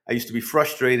I used to be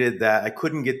frustrated that I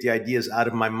couldn't get the ideas out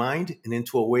of my mind and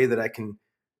into a way that I can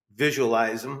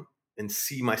visualize them and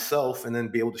see myself and then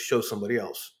be able to show somebody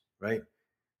else, right?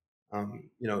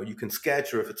 You can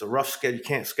sketch, or if it's a rough sketch, you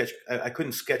can't sketch. I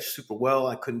couldn't sketch super well.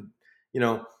 I couldn't, you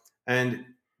know, and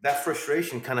that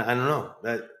frustration kind of, I don't know,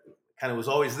 that kind of was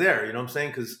always there. You know what I'm saying?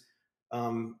 Because,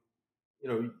 um, you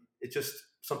know, it's just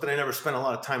something I never spent a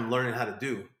lot of time learning how to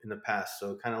do in the past.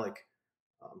 So kind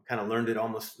of learned it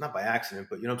almost not by accident,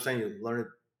 but you know what I'm saying. You learn it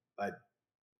by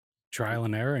trial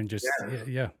and error and just Yeah,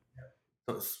 yeah,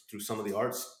 yeah. through some of the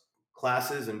arts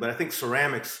classes, and but I think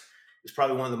ceramics is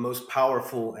probably one of the most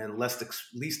powerful and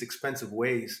least expensive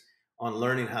ways on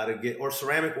learning how to get or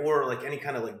ceramic or like any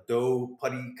kind of like dough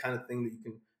putty kind of thing that you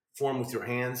can form with your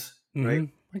hands, right?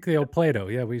 Mhm. Like the old Play-Doh,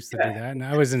 yeah, we used to Yeah, do that, and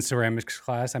I was in ceramics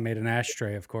class. I made an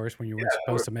ashtray, of course, when you weren't yeah,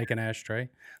 or supposed to make an ashtray.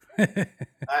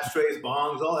 ashtrays,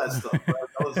 bongs, all that stuff. Right?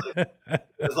 That was like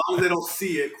as long as they don't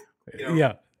see it, you know,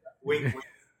 Yeah. wink, wink,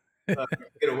 you can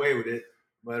get away with it.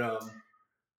 But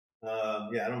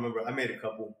yeah, I don't remember. I made a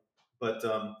couple, but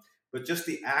just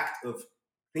the act of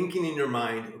thinking in your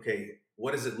mind, okay,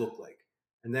 what does it look like,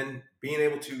 and then being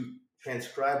able to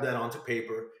transcribe that onto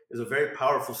paper is a very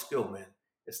powerful skill, man.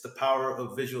 It's the power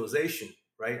of visualization,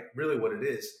 right? Really, what it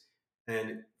is,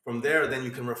 and from there, then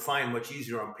you can refine much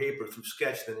easier on paper through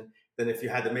sketch than if you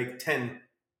had to make 10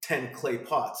 clay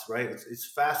pots, right? It's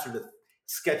faster to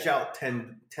sketch out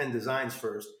 10 designs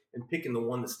first and picking the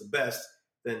one that's the best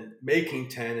than making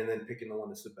 10 and then picking the one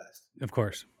that's the best. Of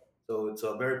course. So it's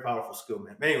a very powerful skill,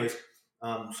 man. But anyways,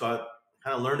 so I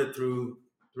kind of learned it through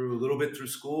a little bit through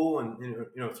school and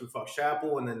through Fox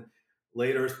Chapel, and then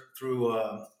later through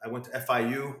I went to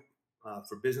FIU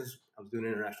for business. I was doing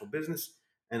international business,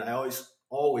 and I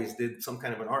always did some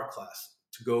kind of an art class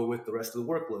to go with the rest of the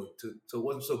workload. So it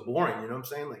wasn't so boring. You know what I'm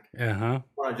saying? Like Uh-huh. I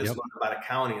want to just Yep. learn about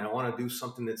accounting, and I want to do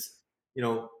something that's you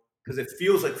know because it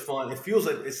feels like fun. It feels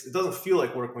like it doesn't feel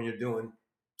like work when you're doing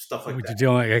stuff like Would that. you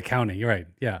do like accounting? You're right.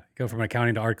 Yeah. Go from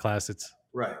accounting to art class, it's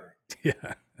Right.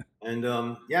 yeah. And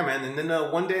yeah, man. And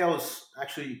then one day I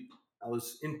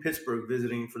was in Pittsburgh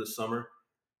visiting for the summer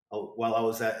while I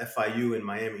was at FIU in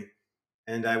Miami,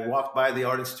 and I walked by the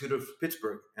Art Institute of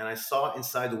Pittsburgh, and I saw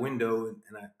inside the window,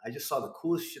 and I just saw the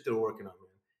coolest shit they were working on, man.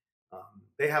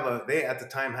 They at the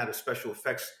time had a special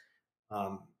effects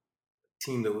um,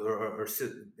 team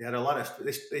that they had a lot of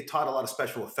they taught a lot of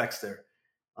special effects there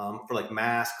for like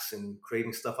masks and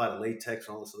creating stuff out of latex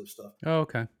and all this other stuff. Oh,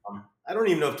 okay. I don't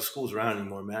even know if the school's around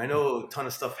anymore, man. I know a ton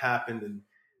of stuff happened and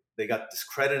they got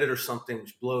discredited or something,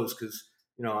 which blows because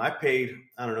I paid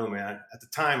I don't know, man. At the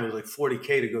time, it was like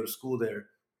 40K to go to school there,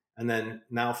 and then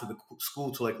now for the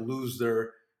school to like lose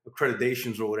their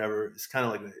accreditations or whatever, it's kind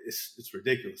of like it's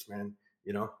ridiculous, man.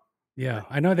 You know, Yeah.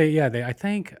 I know they yeah, they I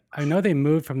think I know they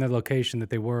moved from the location that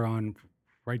they were on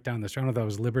right down the street. I don't know if that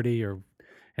was Liberty or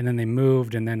and then they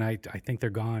moved and then I think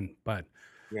they're gone, but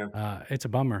yeah. it's a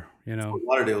bummer, you know. Fort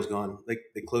Lauderdale's gone. Like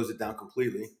they closed it down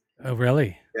completely. Oh,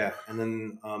 really? Yeah, and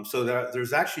then so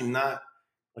there's actually not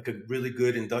like a really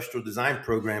good industrial design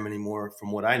program anymore,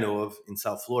 from what I know of in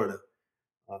South Florida.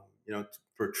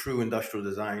 For true industrial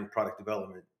design, product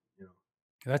development. You know,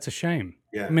 That's a shame.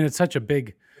 I yeah, mean, it's such a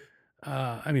big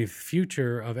I mean,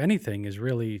 future of anything is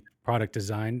really product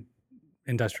design,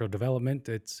 industrial development.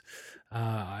 It's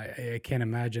I can't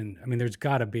imagine. I mean, there's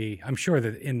got to be. I'm sure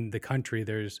that in the country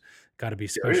there's got to be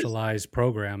there is specialized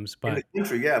programs, in the but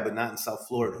country, yeah, but not in South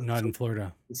Florida. not So in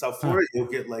Florida. in South Huh. Florida, you'll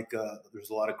get like there's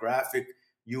a lot of graphic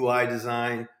UI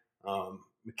design,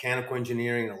 mechanical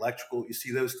engineering, and electrical. You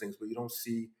see those things, but you don't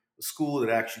see a school that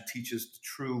actually teaches the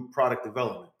true product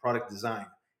development, product design.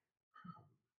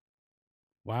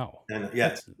 Wow. And yeah,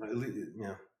 That's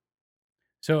yeah,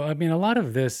 so. I mean, a lot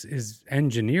of this is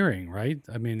engineering, right?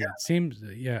 I mean, it seems.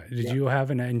 Yeah. Did yeah. you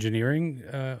have an engineering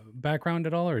background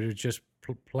at all, or did just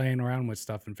playing around with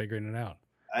stuff and figuring it out?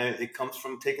 It comes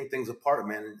from taking things apart,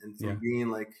 man, and from Yeah. being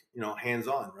like hands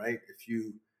on, right?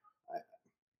 I,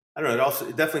 I don't know.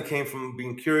 It definitely came from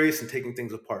being curious and taking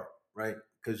things apart, right?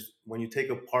 Because when you take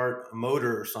apart a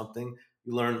motor or something,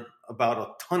 you learn about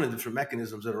a ton of different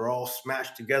mechanisms that are all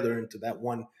smashed together into that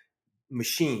one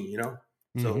machine, So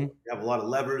Mm-hmm. you have a lot of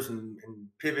levers and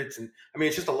pivots, and I mean,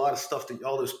 it's just a lot of stuff that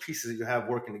all those pieces that you have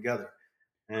working together.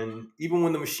 And even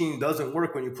when the machine doesn't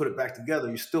work, when you put it back together,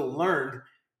 you still learned,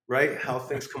 right, how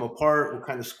things come apart, what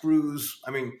kind of screws.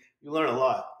 I mean, you learn a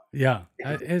lot. Yeah,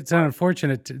 Taking things it's apart.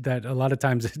 unfortunate that a lot of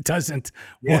times it doesn't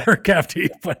Yeah. work after you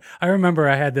but I remember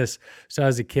I had this so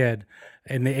as a kid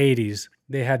in the '80s,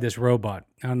 they had this robot.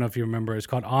 I don't know if you remember, it's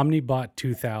called Omnibot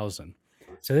 2000.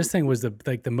 So this thing was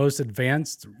the most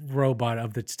advanced robot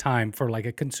of its time for like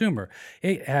a consumer.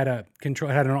 It had a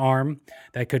control, it had an arm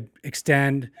that could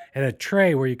extend, it had a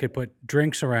tray where you could put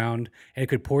drinks around, and it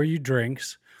could pour you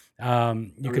drinks.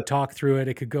 You could talk through it.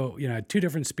 It could go, at two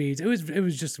different speeds. It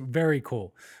was just very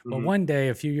cool. But Mhm. one day,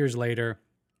 a few years later,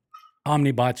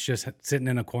 Omnibot's just sitting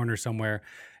in a corner somewhere,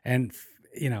 and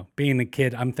being a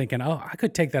kid, I'm thinking, oh, I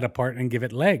could take that apart and give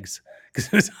it legs. 'Cause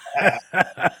it was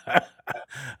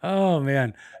oh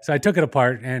man! So I took it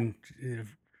apart, and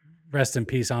rest in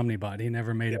peace, Omnibot. He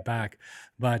never made it back,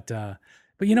 but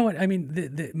But you know what? I mean,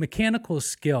 the mechanical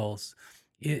skills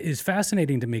is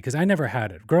fascinating to me because I never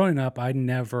had it. Growing up, I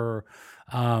never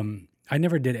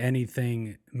did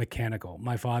anything mechanical.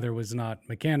 My father was not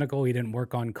mechanical. He didn't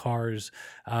work on cars,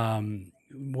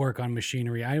 work on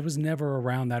machinery. I was never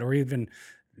around that, or even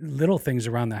little things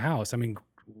around the house. I mean,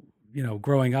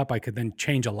 growing up, I could then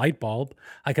change a light bulb.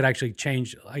 I could actually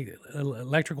change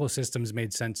electrical systems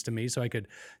made sense to me. So I could,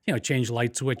 change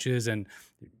light switches and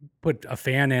put a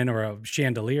fan in or a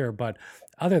chandelier. But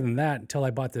other than that, until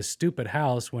I bought this stupid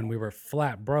house when we were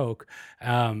flat broke,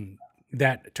 um,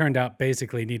 that turned out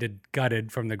basically needed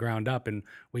gutted from the ground up. And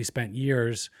we spent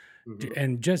years Hmm.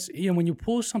 and just, when you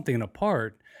pull something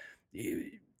apart,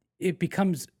 it, it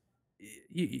becomes,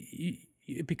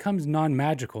 it becomes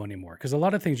non-magical anymore because a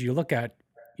lot of things you look at,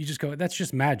 you just go, "That's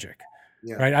just magic,"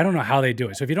 Yeah. right? I don't know how they do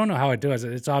it. So if you don't know how it does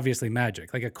it, it's obviously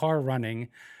magic. Like a car running,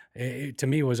 to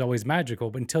me was always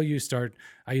magical, but until you start,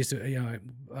 I used to,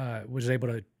 was able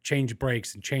to change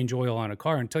brakes and change oil on a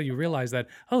car until you realize that,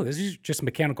 oh, this is just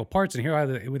mechanical parts, and here how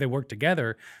they work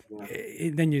together.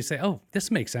 Yeah. Then you say, oh, this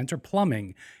makes sense. Or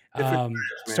plumbing Different times,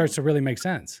 starts man. to really make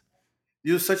sense.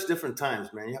 These are such different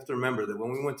times, man. You have to remember that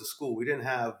when we went to school, we didn't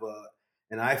have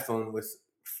an iPhone with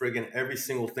friggin' every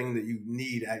single thing that you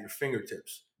need at your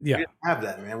fingertips. We Yeah, didn't have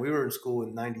that, man. We were in school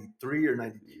in '93 or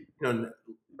 '90,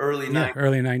 early yeah, '90s,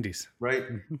 early '90s. right?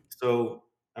 Mhm. So,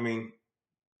 I mean,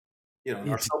 and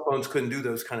our It's cell phones couldn't do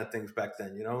those kind of things back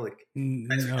then. Like basically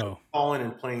just no. calling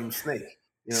and playing Snake.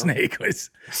 You know, Snake was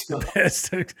the so,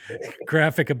 best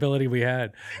graphic ability we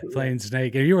had, yeah. playing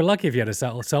Snake, and you were lucky if you had a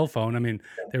cell phone. I mean,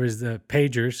 there was the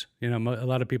pagers, a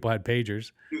lot of people had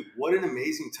pagers. Dude, what an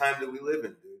amazing time that we live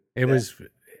in, dude. It That was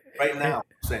right now, eh,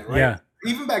 I'm saying, right? yeah,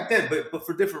 Even back then, but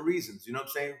for different reasons. You know what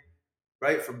I'm saying?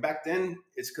 Right? From back then,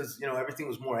 it's because everything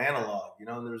was more analog. And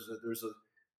there's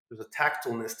a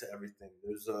tactileness to everything.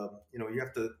 There's you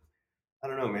have to. I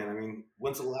don't know, man. I mean,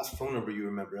 when's the last phone number you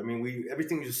remember? I mean, we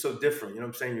everything was just so different. You know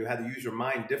what I'm saying? You had to use your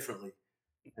mind differently,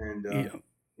 and yeah.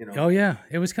 you know, Oh, yeah,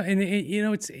 it was ki and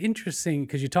it's interesting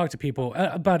because you talk to people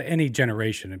about any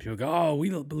generation, and people go, "Oh,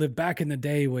 we lived back in the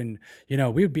day when, we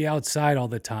would be outside all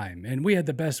the time, and we were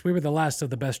the last of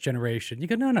the best generation." You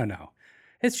go, "No, no, no.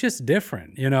 It's just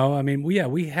different," I mean,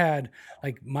 we had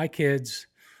like, my kids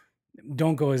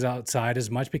don't go as outside as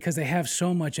much because they have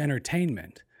so much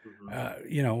entertainment.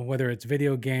 mhm. Whether it's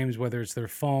video games, whether it's their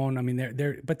phone. I mean,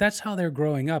 but that's how they're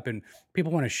growing up, and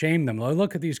people want to shame them. Like,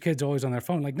 look at these kids always on their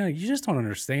phone. Like, no, you just don't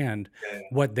understand Yeah,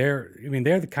 what they're. I mean,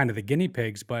 they're the kind of the guinea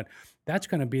pigs, but that's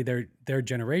going to be their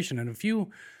generation. And if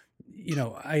you,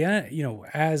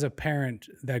 as a parent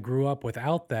that grew up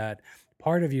without that,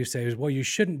 part of you says, well, you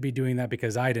shouldn't be doing that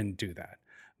because I didn't do that.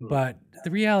 mhm, But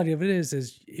the reality of it is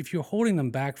if you're holding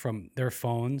them back from their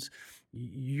phones,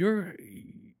 you're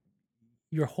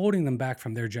you're holding them back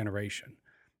from their generation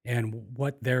and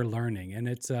what they're learning. And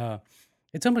it's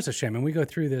almost a shame. And we go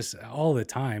through this all the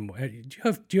time.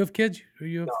 Do you have kids? Do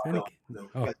you have any? no, no.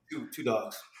 I Oh, got two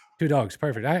dogs. 2 dogs,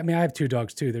 perfect. I mean, I have 2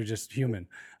 dogs too, they're just human.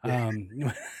 Yeah,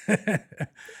 Um,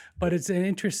 but it's an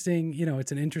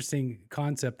interesting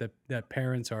concept that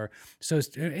parents are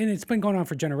and it's been going on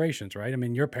for generations, right? I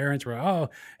mean, your parents were, "Oh,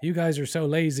 you guys are so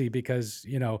lazy because,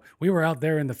 we were out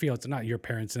there in the fields." Not your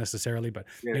parents necessarily, but,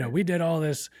 yeah, "We did all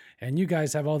this, and you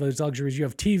guys have all those luxuries. You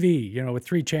have TV, with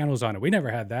 3 channels on it. We never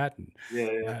had that." And,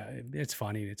 yeah, yeah. it's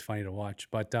funny to watch,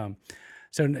 but,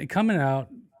 so coming out,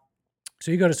 so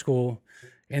you go to school,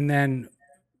 and then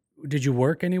did you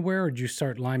work anywhere, or did you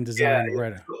start Lime Yeah, Design yeah.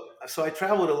 right? So I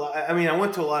traveled a lot. I mean, I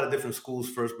went to a lot of different schools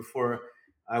first before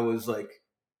I was like,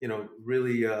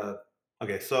 really.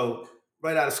 Okay, so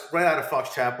right out of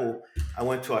Fox Chapel, I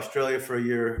went to Australia for a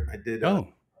year. I did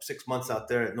Oh, 6 months out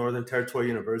there at Northern Territory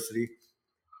University.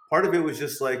 Part of it was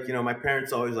just like, my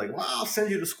parents always like, well, I'll send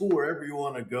you to school wherever you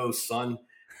want to go, son.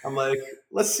 I'm like,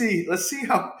 let's see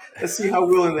how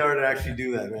willing they are to actually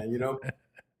do that, man.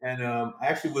 And I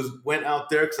actually went out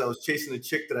there because I was chasing a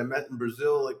chick that I met in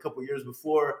Brazil like a couple years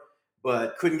before,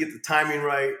 but couldn't get the timing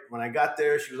right. When I got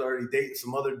there, she was already dating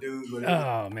some other dude. But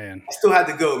oh, man. I still had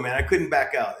to go, man. I couldn't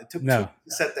back out. It took 2 weeks No,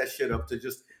 to set that shit up to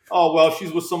just, oh well,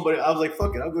 she's with somebody. I was like,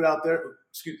 fuck it, I'll go out there.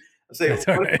 Excuse. I say, that's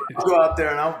all what if right. I'll go out there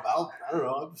and I don't know,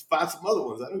 I'll just find some other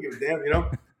ones. I don't give a damn.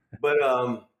 But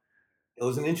it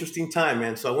was an interesting time,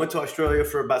 man. So I went to Australia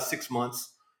for about 6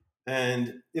 months,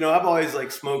 and I've always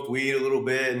like smoked weed a little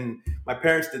bit, and my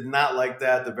parents did not like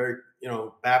that. They're very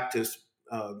Baptist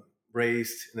uh,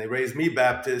 raised, and they raised me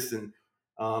Baptist, and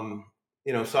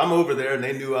so I'm over there, and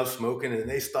they knew I was smoking, and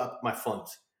they stopped my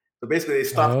funds. So basically, they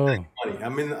stopped Oh, sending money.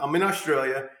 I'm in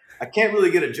Australia. I can't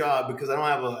really get a job because I'm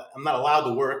not allowed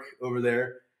to work over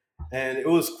there, and it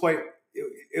was quite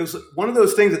it was one of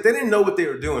those things that they didn't know what they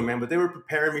were doing, man, but they were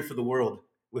preparing me for the world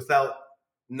without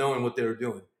knowing what they were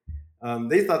doing.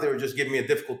 They thought they were just giving me a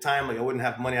difficult time. Like I wouldn't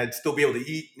have money. I'd still be able to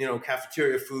eat,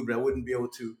 cafeteria food, but I wouldn't be able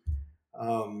to,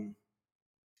 um,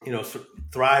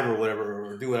 thrive or whatever,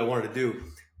 or do what I wanted to do.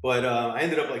 But I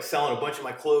ended up like selling a bunch of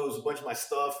my clothes, a bunch of my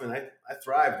stuff, and I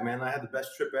thrived, man. I had the best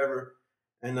trip ever.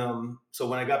 And so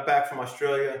when I got back from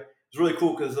Australia, it was really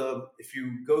cool because if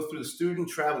you go through the student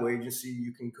travel agency,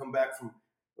 you can come back from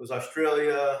it was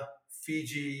Australia,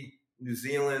 Fiji, New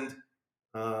Zealand,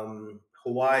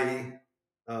 Hawaii,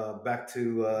 back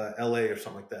to LA or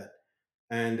something like that.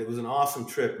 And it was an awesome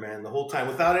trip, man. The whole time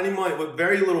without any money, with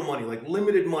very little money, like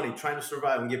limited money, trying to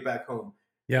survive and get back home.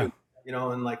 And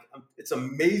Yeah. and like it's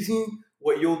amazing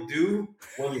what you'll do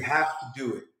when you have to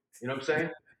do it. You know what I'm saying?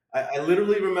 I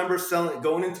literally remember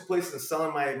going into places and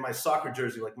selling my soccer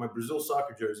jersey, like my Brazil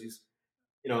soccer jerseys,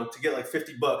 to get like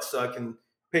 $50 so I can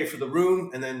pay for the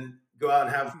room and then go out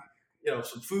and have,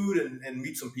 some food and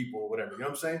meet some people or whatever. You know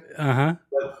what I'm saying? Uh-huh.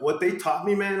 But what they taught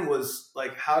me, man, was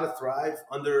like how to thrive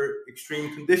under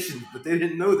extreme conditions, but they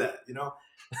didn't know that,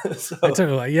 It's so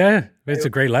a yeah, it's it, a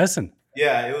great lesson.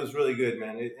 yeah, it was really good,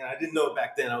 man. And I didn't know it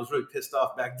back then. I was really pissed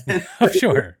off back then Oh,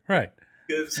 sure. Right.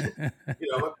 because,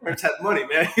 my parents had money,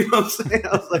 man. You know what I'm saying?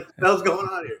 I was like, what the hell's going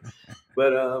on here?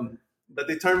 But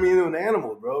they turned me into an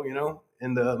animal, bro.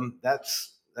 And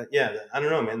yeah. I don't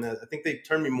know, man. I think they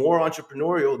turned me more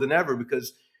entrepreneurial than ever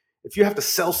because if you have to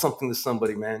sell something to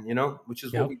somebody, man, which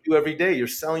is what Yep. we do every day, you're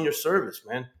selling your service,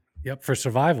 man. Yep. For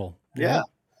survival. Yeah. Yep.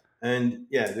 And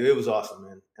yeah, dude, it was awesome,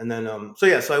 man. And then,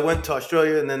 so I went to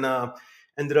Australia and then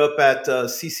ended up at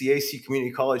CCAC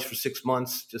Community College for 6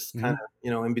 months, just kind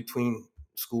Hmm. of, in between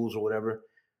schools or whatever,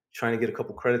 trying to get a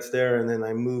couple credits there. And then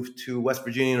I moved to West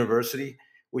Virginia University,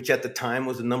 which at the time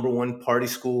was the number one party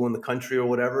school in the country or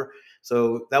whatever.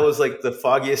 So that was like the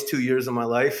foggiest 2 years of my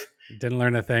life. Didn't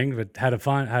learn a thing, but had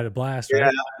a blast, Yeah,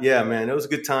 right? yeah, man, it was a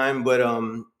good time. But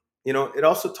it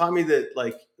also taught me that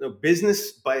like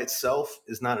business by itself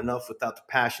is not enough without the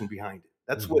passion behind it.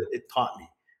 That's what Hmm. it taught me,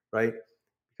 right?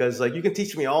 Because like you can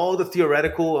teach me all the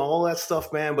theoretical and all that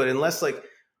stuff, man, but unless like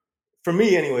for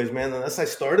me, anyways, man, unless I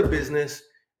start a business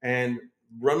and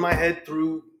run my head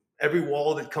through every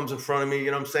wall that comes in front of me,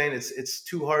 you know what I'm saying? It's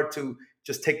too hard to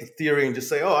just take the theory and just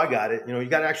say, oh, I got it. You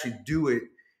got to actually do it,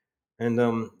 and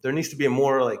there needs to be a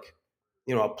more like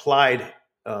applied.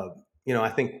 Uh, I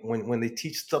think when they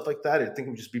teach stuff like that, I think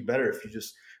it would just be better if you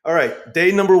just all right.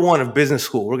 Day number one of business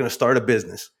school, we're going to start a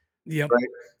business, Yep. right?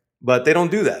 But they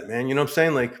don't do that, man. You know what I'm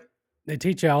saying? Like, They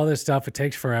teach you all this stuff. It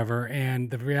takes forever. And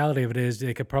the reality of it is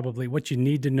they could probably, what you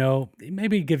need to know,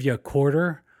 maybe give you a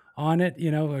quarter on it,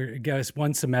 or guess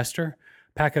one semester,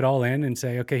 pack it all in and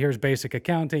say, okay, here's basic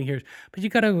accounting. But you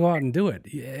got to go out and do it.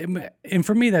 And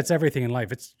for me, that's everything in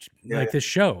life. It's yeah, like this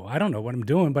show. I don't know what I'm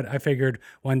doing, but I figured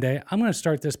one day I'm going to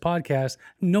start this podcast.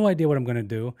 No idea what I'm going to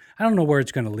do. I don't know where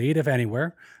it's going to lead, if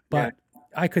anywhere, yeah, but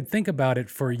I could think about it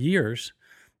for years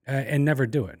and never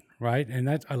do it. Right. And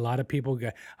that's a lot of people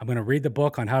get, I'm going to read the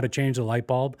book on how to change the light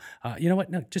bulb. You know what?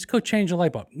 No, just go change the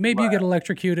light bulb. Maybe you get right,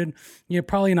 electrocuted. You're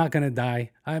probably not going to die.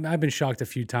 I've been shocked a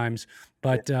few times,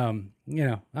 yeah, but,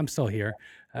 I'm still here.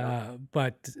 yeah,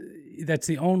 But that's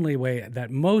the only way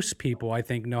that most people, I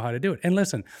think, know how to do it. And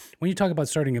listen, when you talk about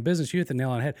starting a business, you hit the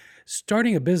nail on the head.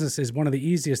 Starting a business is one of the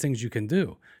easiest things you can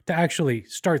do to actually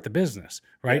start the business,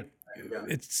 yeah, right? yeah,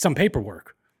 It's some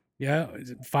paperwork. Yeah,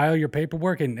 file your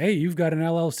paperwork, and hey, you've got an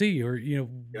LLC or yeah,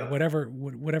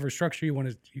 whatever structure you want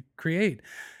to create.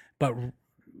 But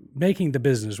making the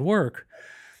business work,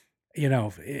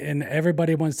 and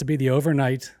everybody wants to be the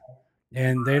overnight,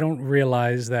 and they don't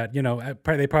realize that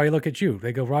they probably look at you.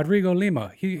 They go, Rodrigo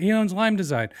Lima, he owns Lime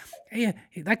Design. Hey,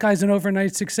 that guy's an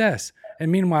overnight success.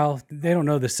 And meanwhile, they don't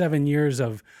know the 7 years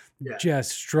of yeah,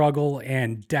 just struggle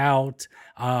and doubt,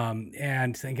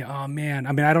 and thinking, oh man.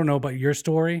 I mean, I don't know about your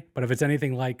story, but if it's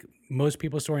anything like most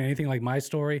people's story, anything like my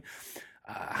story,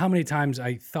 how many times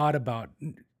I thought about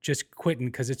just quitting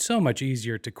because it's so much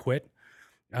easier to quit.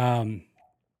 Um,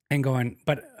 and going,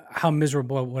 but how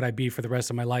miserable would I be for the rest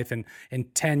of my life? And in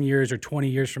 10 years or 20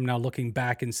 years from now, looking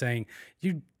back and saying,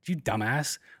 you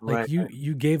dumbass, like right,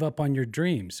 you gave up on your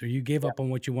dreams or you gave yeah, up on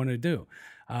what you wanted to do.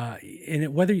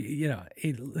 And whether,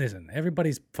 listen,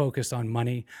 everybody's focused on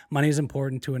money. Money is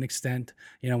important to an extent.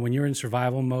 When you're in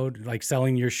survival mode, like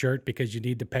selling your shirt because you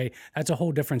need to pay, that's a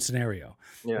whole different scenario.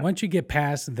 yeah, Once you get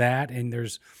past that and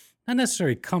there's not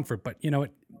necessarily comfort, but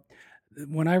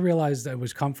when I realized that it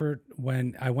was comfort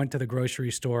when I went to the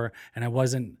grocery store and I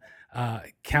wasn't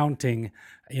counting,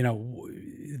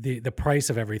 the price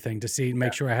of everything to see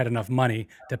make sure I had enough money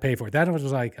to pay for it. That was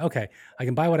like, okay, I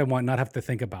can buy what I want, not have to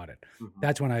think about it. Mhm.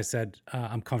 That's when I said,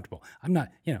 I'm comfortable. I'm not,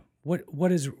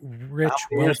 what is How rich,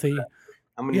 many years? wealthy?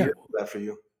 How many Yeah. years was that for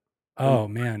you? When Oh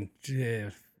man,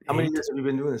 how many 8. years have you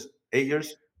been doing this? 8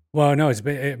 years? Well, no, it's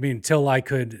been, I mean, till I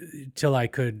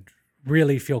could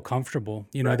really feel comfortable.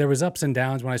 Right. There was ups and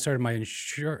downs when I started my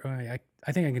insure.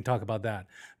 I think I can talk about that.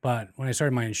 But when I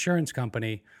started my insurance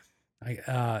company,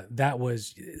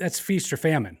 that's feast or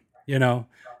famine. You know,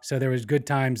 so there was good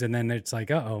times, and then it's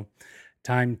like, oh,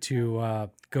 time to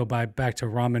go back to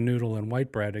ramen noodle and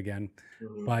white bread again.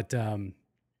 Mhm. But I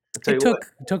tell it you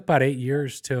what. took about 8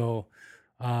 years till,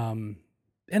 um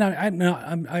and I'm not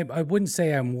I wouldn't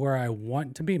say I'm where I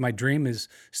want to be. My dream is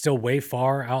still way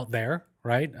far out there,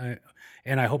 right?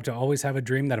 And I hope to always have a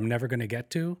dream that I'm never gonna get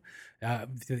to,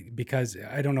 because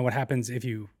I don't know what happens if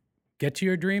you get to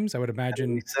your dreams. I would You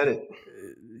imagine, said it.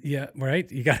 yeah, right?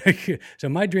 You gotta so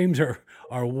my dreams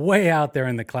are way out there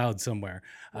in the clouds somewhere,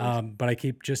 Nice. but I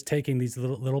keep just taking these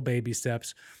little baby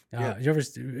steps. Yeah. You ever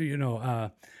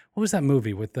what was that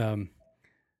movie with, it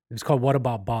was called What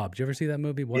About Bob? Did you ever see that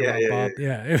movie, What Yeah, About yeah, yeah, Bob?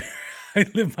 Yeah. I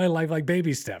live my life like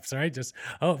baby steps, right? Just,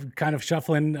 kind of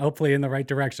shuffling, hopefully in the right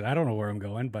direction. I don't know where I'm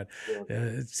going, but, yeah.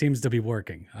 it seems to be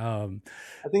working. I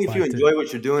think if you But, enjoy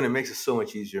what you're doing, it makes it so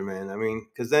much easier, man. I mean,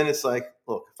 because then it's like,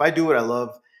 look, if I do what I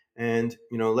love, and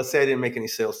let's say I didn't make any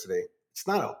sales today, it's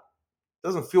not a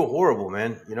doesn't feel horrible,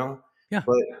 man. yeah,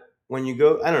 But when you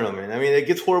go, I don't know, man. I mean, it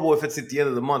gets horrible if it's at the end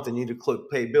of the month and you need to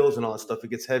pay bills and all that stuff. It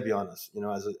gets heavy on us,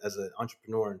 as an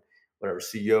entrepreneur and whatever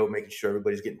CEO, making sure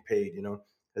everybody's getting paid.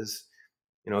 Because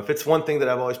if it's one thing that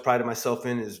I've always prided myself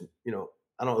in is, I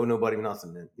don't owe nobody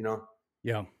nothing, man.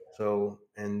 yeah. So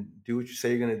and do what you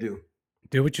say you're gonna do.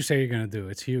 Do what you say you're gonna do.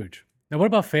 It's huge. Now, what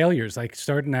about failures? Like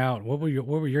starting out, what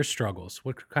were your struggles?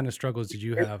 What kind of struggles did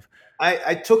you have?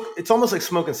 I took it's almost like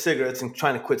smoking cigarettes and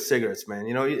trying to quit cigarettes, man.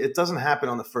 It doesn't happen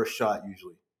on the first shot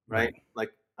usually, right? Right.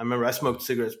 Like I remember I smoked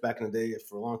cigarettes back in the day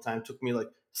for a long time. It took me like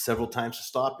several times to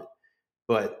stop it.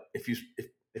 But if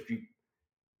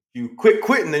you quit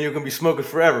quitting, then you're gonna be smoking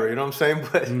forever. You know what I'm saying?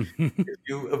 But Mhm. if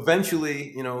you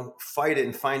eventually, fight it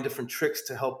and find different tricks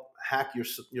to help hack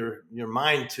your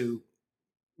mind to,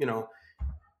 you know,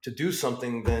 to do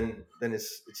something, then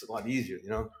it's a lot easier.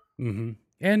 Mhm.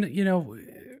 And,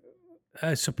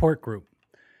 a support group,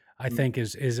 I Mm. think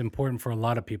is important for a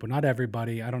lot of people. Not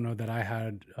everybody. I don't know that I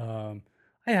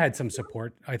had some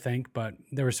support, I think, but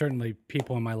there were certainly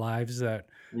people in my lives that,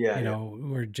 Yeah, yeah.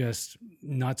 were just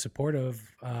not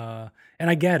supportive. And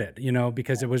I get it,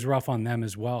 because it was rough on them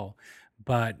as well.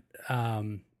 But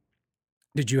um,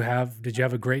 did you have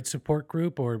a great support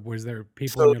group, or was there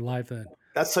people in So your life that?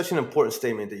 that's such an important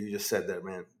statement that you just said there,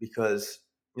 man. Because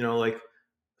like,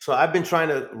 so I've been trying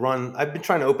to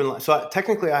open. So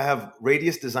technically, I have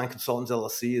Radius Design Consultants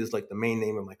LLC is like the main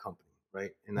name of my company,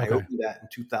 right? And I Okay. opened that in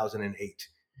 2008,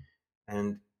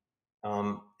 and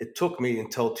it took me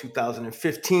until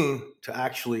 2015 to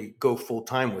actually go full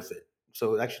time with it.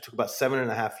 So it actually took about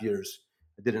 7.5 years.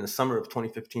 I did it in the summer of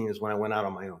 2015 is when I went out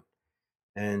on my own,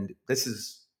 and this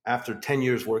is after 10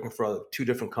 years working for two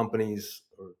different companies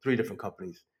or three different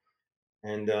companies,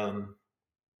 and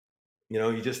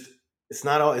you just it's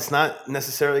not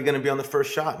necessarily going to be on the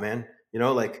first shot, man.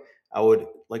 Like I would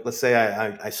like let's say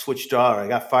I switched job or I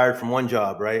got fired from one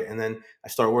job, right, and then I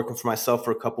started working for myself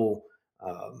for a couple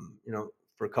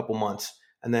months,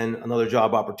 and then another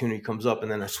job opportunity comes up,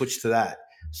 and then I switched to that.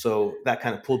 So that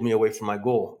kind of pulled me away from my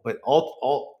goal. But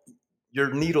all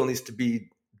your needle needs to be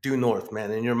due north,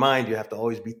 man. In your mind, you have to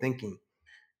always be thinking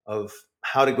of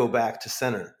how to go back to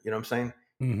center. You know what I'm saying?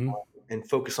 Hmm. And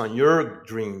focus on your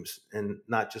dreams and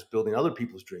not just building other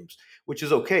people's dreams, which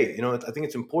is okay. I think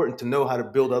it's important to know how to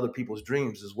build other people's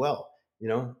dreams as well,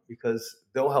 because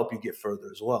they'll help you get further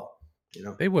as well, you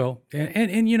know? They will,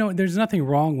 and there's nothing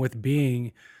wrong with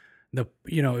being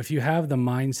if you have the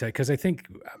mindset, because I think,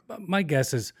 my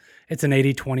guess is it's an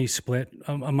 80-20 split,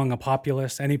 among a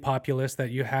populace, any populace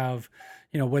that you have,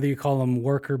 whether you call them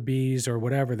worker bees or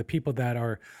whatever, the people that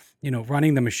are,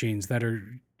 running the machines, that are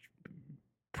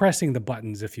pressing the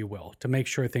buttons, if you will, to make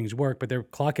sure things work, but they're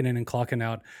clocking in and clocking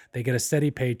out. They get a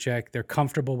steady paycheck. They're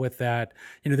comfortable with that.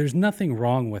 There's nothing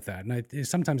wrong with that. And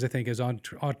sometimes I think, as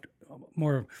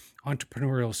more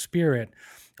entrepreneurial spirit,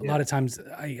 a Yeah. lot of times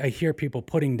I hear people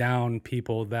putting down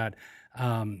people that,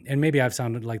 and maybe I've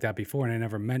sounded like that before and I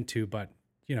never meant to, but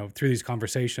through these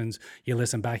conversations, you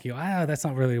listen back, you go, that's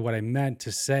not really what I meant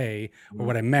to say or Mhm.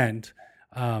 what I meant.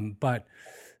 But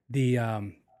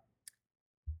the,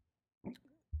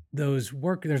 there's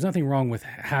nothing wrong with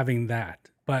having that,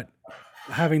 but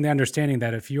having the understanding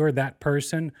that if you're that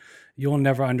person, you'll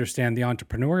never understand the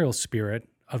entrepreneurial spirit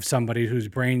of somebody whose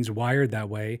brain's wired that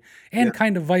way, Yeah. and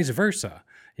kind of vice versa.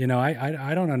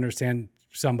 I don't understand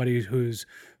somebody whose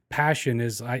passion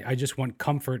is I just want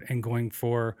comfort and going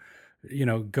for,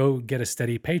 go get a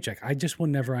steady paycheck. I just will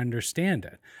never understand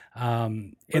it, But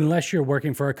unless you're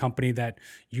working for a company that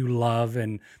you love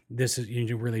and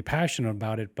you're really passionate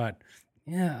about it. But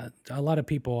yeah, a lot of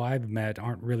people I've met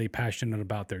aren't really passionate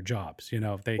about their jobs. They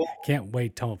well, can't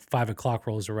wait till 5 o'clock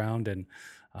rolls around and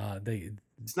they,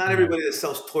 it's not you know, everybody that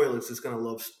sells toilets that's going to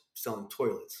love selling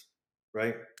toilets,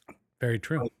 right? very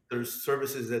true. But there's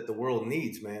services that the world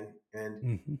needs, man, and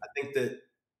Hmm. I think that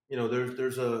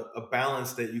there's a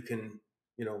balance that you can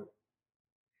you know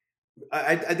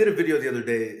I did a video the other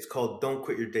day. It's called "Don't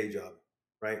Quit Your Day Job."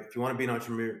 Right? If you want to be an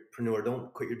entrepreneur,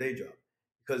 don't quit your day job,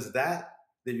 because the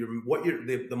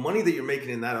money that you're making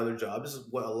in that other job is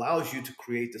what allows you to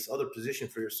create this other position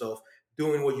for yourself,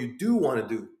 doing what you do want to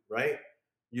do. Right?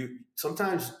 You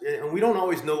sometimes, and we don't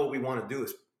always know what we want to do,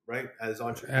 as right as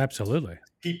entrepreneurs, Absolutely.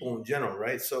 people in general,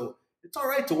 right? So it's all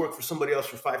right to work for somebody else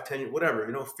for 5, 10 years, whatever,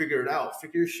 figure it out,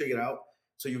 figure your shit out.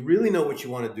 So you really know what you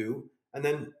want to do. And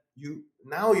then you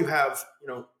have,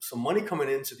 some money coming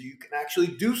in so that you can actually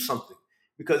do something.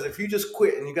 Because if you just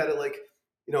quit and you got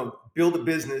to build a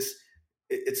business,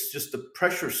 it's just the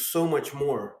pressure so much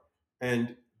more.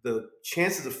 And the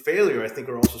chances of failure, I think,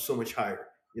 are also so much higher,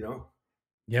 you know?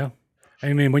 Yeah.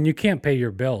 I mean, when you can't pay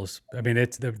your bills, I mean,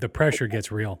 it's the pressure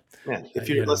gets real, Yeah, uh,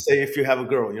 you know. let's say if you have a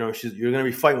girl, you're going to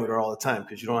be fighting with her all the time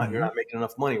because you're Hmm. not making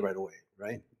enough money right away,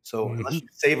 right? So unless Hmm. you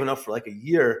save enough for like a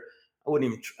year, I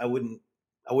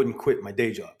wouldn't quit my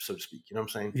day job, so to speak. You know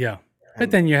what I'm saying? Yeah.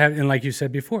 But And then and like you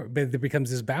said before, but there becomes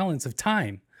this balance of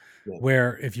time yeah,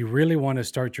 where if you really want to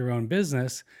start your own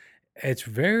business, it's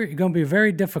very going to be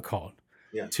very difficult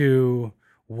yeah, to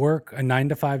work a 9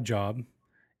 to 5 job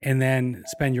and then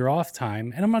spend your off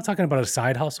time. And I'm not talking about a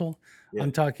side hustle. yeah,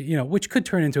 I'm talking, which could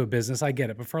turn into a business. I get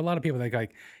it. But for a lot of people, they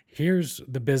like, here's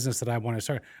the business that I want to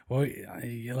start. Well,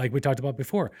 like we talked about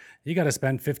before, you got to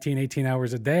spend 15, 18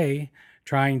 hours a day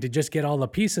trying to just get all the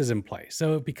pieces in place.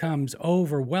 So it becomes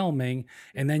overwhelming.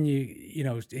 yeah, And then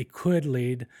it could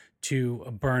lead to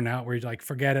a burnout where you're like,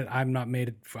 forget it. I'm not made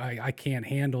it. I can't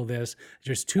handle this.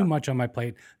 There's too much on my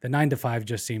plate. The 9 to 5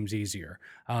 just seems easier.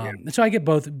 yeah, And so I get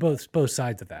both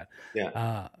sides of that, yeah.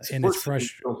 and it's Support system is frustrating.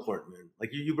 so important, man. Like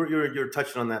you're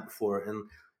touching on that before,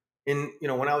 and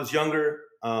when I was younger,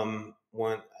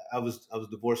 when I was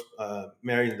divorced,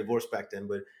 married and divorced back then,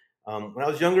 but when I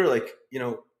was younger, like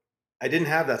I didn't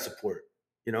have that support.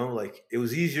 Like it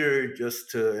was easier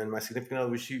just to, and my significant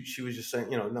other, she was just saying,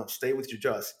 no, stay with your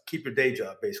job, keep your day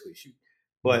job, basically.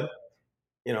 But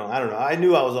Mhm. I don't know. I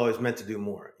knew I was always meant to do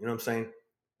more. You know what I'm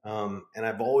saying? And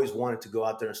I've always wanted to go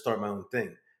out there and start my own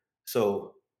thing.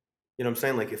 So you know what I'm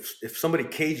saying? Like if somebody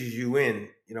cages you in,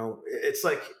 it's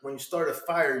like when you start a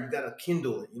fire, you gotta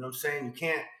kindle it. You know what I'm saying? You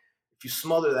can't if you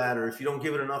smother that or if you don't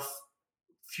give it enough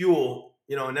fuel,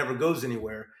 it never goes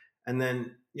anywhere. And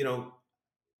then,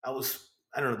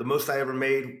 I don't know, the most I ever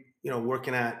made,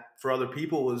 working for other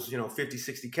people was, 50,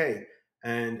 60K.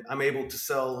 And I'm able to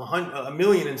sell a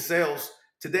million in sales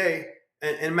today.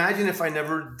 And imagine if I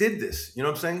never did this, you know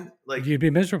what I'm saying? Like, You'd be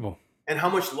miserable. and how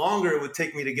much longer it would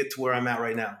take me to get to where I'm at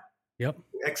right now. Yep.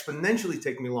 Exponentially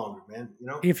take me longer, man.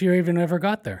 If you even ever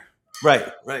got there. Right,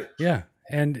 right. Yeah.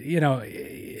 And,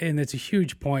 and it's a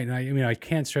huge point. And I mean, I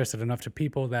can't stress it enough to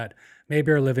people that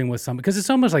maybe are living with some, because it's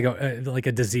almost like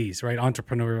a disease, right?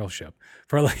 Entrepreneurship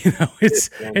for like, Man.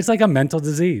 it's like a mental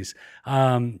disease.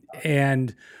 And,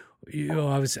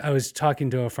 I was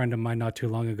talking to a friend of mine not too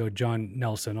long ago, John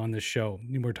Nelson, on this show.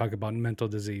 We were talking about mental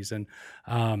disease, and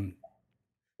um,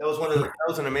 That he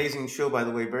was an amazing show, by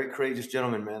the way. Very courageous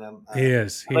gentleman, man. he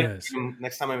is I'd he like to is meet him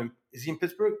next time is he in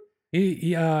Pittsburgh?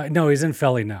 no, he's in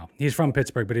Philly now. He's from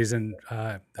Pittsburgh, but he's in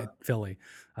Philly.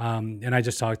 And I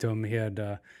just talked to him.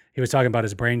 He was talking about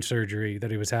his brain surgery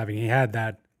that he was having. He had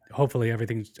that. Hopefully,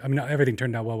 everything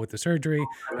turned out well with the surgery,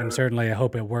 and certainly I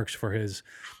hope it works for his.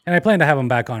 And I plan to have him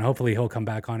back on. Hopefully, he'll come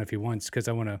back on if he wants, because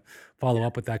I want to follow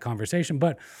up with that conversation.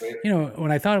 But Right. when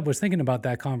I was thinking about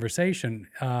that conversation,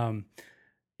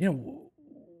 you know,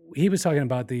 he was talking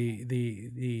about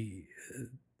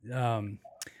um,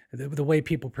 the way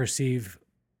people perceive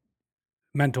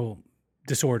mental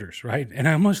disorders, right? And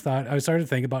I started to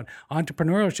think about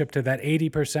entrepreneurship to that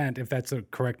 80%, if that's the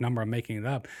correct number, I'm making it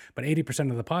up, but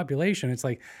 80% of the population, it's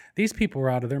like these people are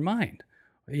out of their mind.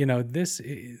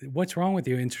 What's wrong with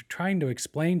you? And trying to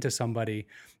explain to somebody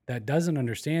that doesn't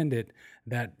understand it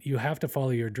that you have to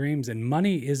follow your dreams and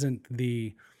money isn't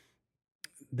the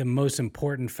most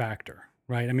important factor,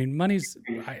 right? I mean,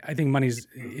 I think money's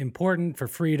important for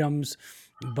freedoms,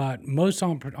 but most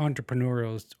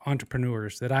entrepreneurs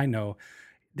that I know,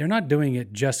 they're not doing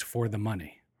it just for the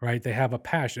money, right? They have a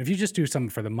passion. If you just do something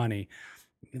for the money,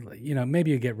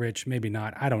 maybe you get rich, maybe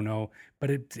not. I don't know,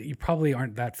 but you probably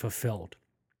aren't that fulfilled.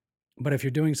 But if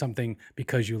you're doing something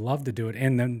because you love to do it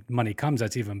and then money comes,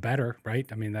 that's even better, right?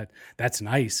 I mean, that's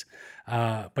nice.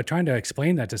 But trying to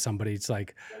explain that to somebody, it's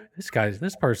like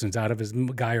this person's out of his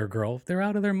guy or girl. They're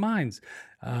out of their minds,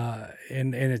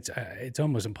 and it's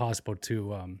almost impossible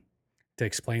to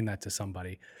explain that to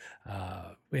somebody,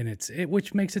 and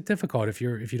which makes it difficult if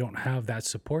you don't have that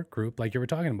support group like you were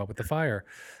talking about with the fire.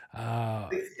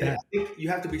 I That think you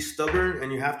have to be stubborn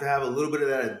and you have to have a little bit of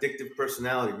that addictive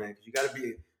personality, man. Because you got to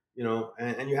be,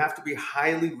 and you have to be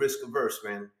highly risk averse,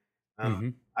 man. Um, hmm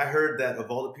I heard that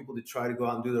of all the people that try to go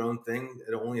out and do their own thing,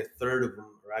 that only a third of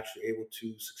them are actually able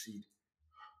to succeed.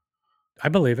 I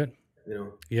believe it. You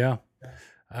know, Yeah.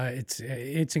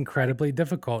 It's incredibly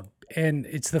difficult, and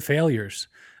it's the failures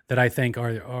that I think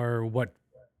are what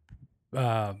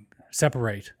uh,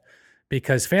 separate,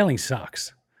 because failing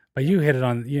sucks. But you hit it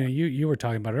on, you were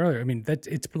talking about it earlier. I mean, that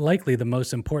it's likely the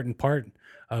most important part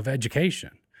of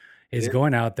education it is is.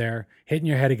 going out there, hitting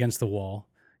your head against the wall,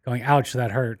 going, "Ouch,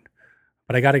 that hurt,"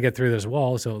 but I got to get through this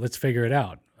wall. So let's figure it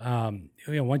out.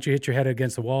 Once you hit your head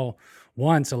against the wall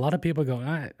once, a lot of people go,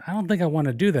 I don't think I want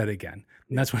to do that again.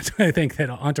 And Yeah. that's what I think that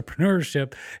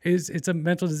entrepreneurship it's a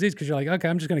mental disease, because you're like, okay,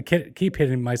 I'm just going to keep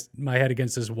hitting my head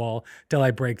against this wall till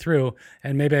I break through,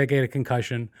 and maybe I get a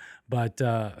concussion, but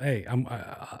hey,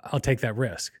 I'll take that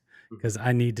risk Mhm. because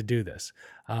I need to do this.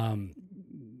 Um,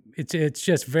 it's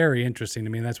just very interesting to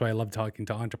me, and that's why I love talking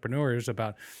to entrepreneurs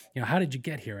about, how did you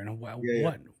get here, and Yeah,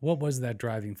 yeah. what was that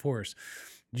driving force?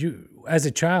 You as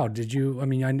a child, did you? I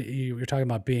mean, you were talking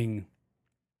about being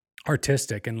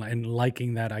artistic and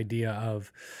liking that idea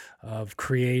of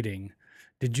creating.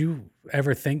 Did you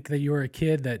ever think that you were a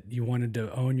kid that you wanted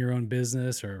to own your own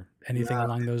business or anything Nah,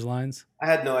 along those lines? I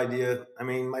had no idea. I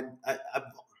mean,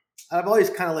 I've always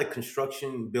kind of like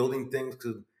construction, building things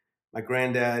because my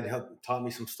granddad taught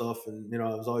me some stuff, and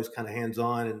I was always kind of hands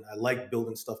on, and I like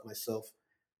building stuff myself.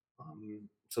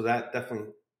 So that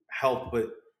definitely helped. But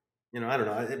I don't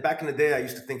know. Back in the day, I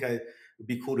used to think it'd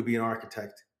be cool to be an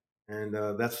architect, and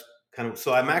that's kind of.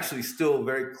 So I'm actually still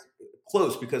very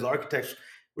close because architects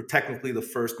were technically the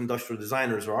first industrial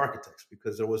designers or architects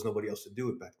because there was nobody else to do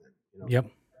it back then.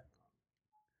 Yep,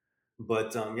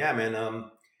 But yeah,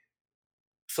 man.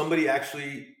 Somebody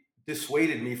actually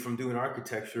dissuaded me from doing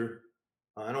architecture.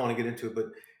 I don't want to get into it, but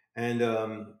and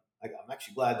I'm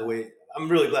actually glad the way I'm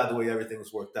really glad the way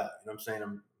everything's worked out. You know what I'm saying?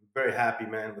 I'm very happy,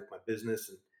 man, with my business,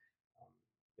 and um,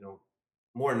 you know,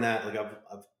 more than that, like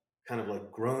I've kind of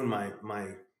like grown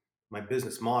my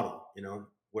business model.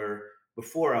 Where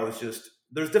before I was just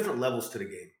there's different levels to the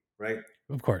game, right?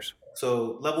 of course.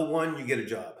 So level one, you get a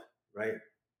job, right?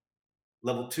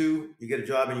 Level two, you get a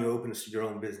job and you open your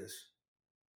own business.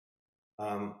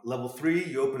 Level three,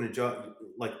 you open a job.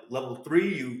 Like level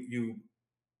three, you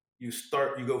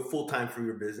go full time for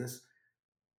your business.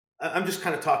 I'm just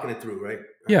kind of talking it through, right?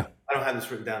 Yeah. I don't have this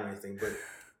written down or anything, but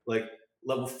like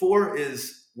level four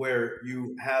is where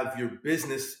you have your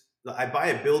business. I buy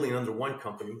a building under one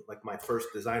company, like my first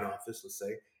design office, let's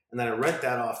say, and then I rent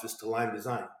that office to Lime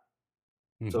Design.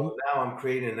 So hmm now I'm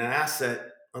creating an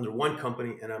asset under one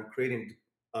company, and I'm creating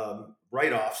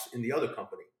write offs in the other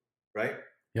company, right?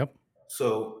 Yep.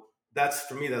 So that's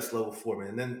for me, that's level four, man.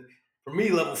 And then for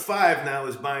me, level five now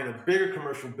is buying a bigger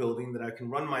commercial building that I can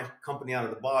run my company out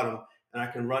of the bottom, and I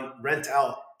can rent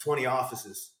out 20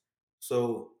 offices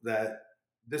so that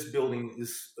this building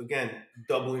is again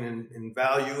doubling in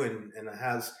value, and it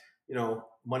has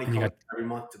money And you coming got, every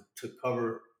month to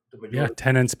cover the yeah, majority.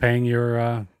 tenants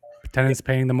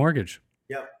paying the mortgage.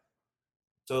 Yeah.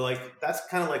 So like that's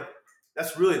kind of like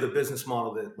that's really the business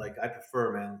model that like I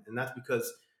prefer, man. And that's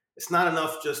because it's not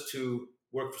enough just to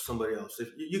work for somebody else. If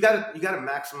you gotta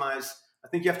maximize. I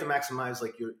think you have to maximize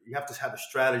like you have to have a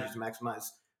strategy to maximize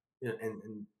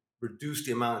and reduce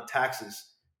the amount of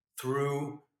taxes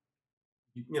through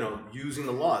using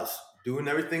the laws, doing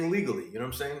everything legally. You know what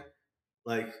I'm saying?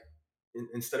 Like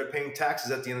instead of paying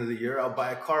taxes at the end of the year, I'll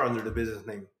buy a car under the business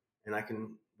name and I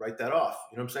can write that off.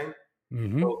 You know what I'm saying?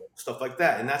 hmm So stuff like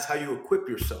that, and that's how you equip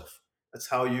yourself. That's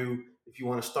how you, if you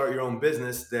want to start your own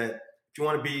business, that if you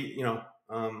want to be, I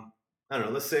don't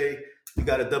know. Let's say you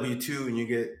got a W-2 and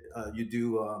you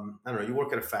do, I don't know, you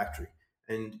work at a factory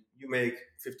and you make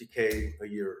 50K a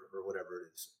year or whatever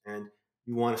it is, and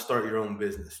you want to start your own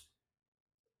business.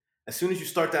 As soon as you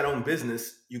start that own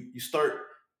business, you start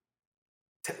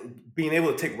being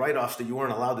able to take write-offs that you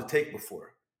weren't allowed to take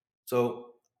before. So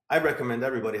I recommend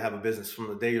everybody have a business from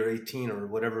the day you're 18 or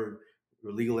whatever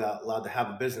you're legally allowed to have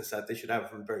a business at. They should have it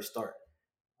from the very start,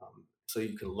 so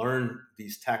you can learn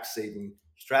these tax saving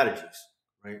strategies,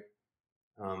 right?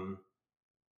 Um,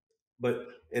 but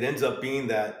it ends up being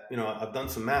that, I've done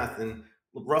some math, and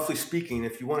roughly speaking,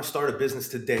 if you want to start a business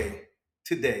today,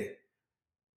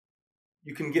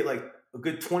 you can get like a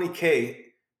good 20K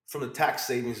from the tax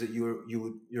savings that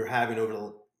you're having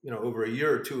over a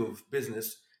year or two of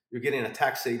business. You're getting a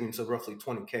tax savings of roughly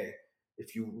 20K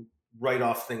if you write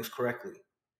off things correctly.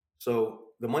 So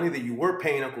the money that you were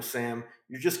paying Uncle Sam,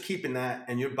 you're just keeping that,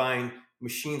 and you're buying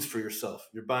machines for yourself.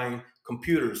 You're buying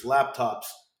computers, laptops,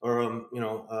 or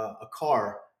a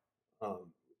car,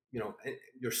 um,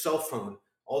 your cell phone,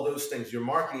 all those things, your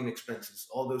marketing expenses,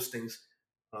 all those things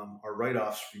are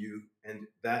write-offs for you, and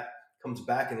that comes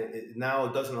back, and now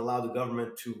it doesn't allow the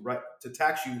government to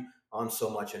tax you on so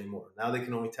much anymore. Now they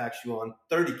can only tax you on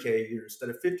 30K a year instead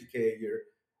of 50K a year,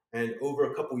 and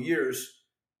over a couple years,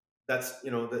 that's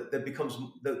that becomes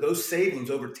those savings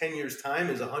over 10 years time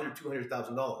is 100,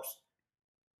 $200,000.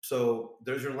 So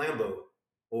there's your Lambo,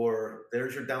 or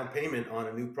there's your down payment on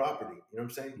a new property. You know what I'm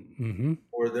saying? Hmm.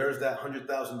 Or there's that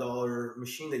 $100,000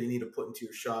 machine that you need to put into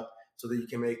your shop so that you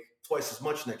can make twice as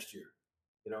much next year.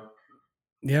 You know?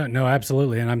 Yeah, no,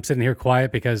 absolutely. And I'm sitting here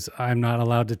quiet because I'm not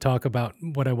allowed to talk about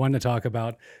what I want to talk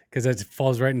about because it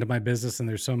falls right into my business, and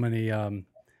there's so many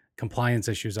compliance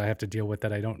issues I have to deal with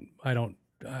that I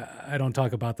don't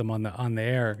talk about them on the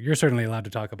air. You're certainly allowed to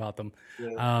talk about them,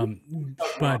 Yeah.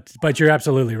 Talk more. but you're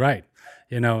absolutely right.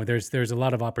 There's a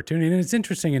lot of opportunity, and it's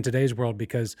interesting in today's world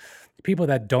because people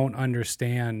that don't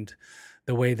understand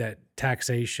the way that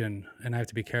taxation, and I have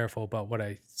to be careful about what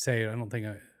I say. I don't think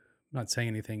I'm not saying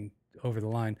anything over the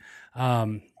line,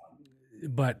 um,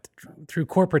 but through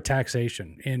corporate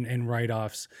taxation and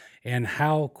write-offs, and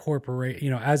how corporate,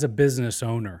 as a business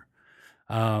owner,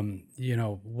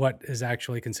 what is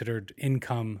actually considered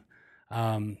income.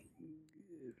 Um,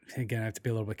 Again, I have to be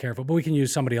a little bit careful, but we can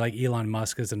use somebody like Elon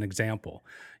Musk as an example.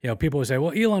 People would say,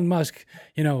 well, Elon Musk,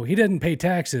 he didn't pay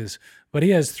taxes, but he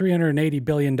has $380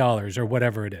 billion or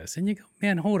whatever it is. And you go,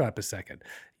 man, hold up a second.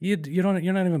 You're not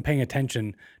even paying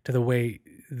attention to the way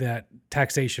that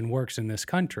taxation works in this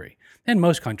country, and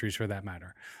most countries for that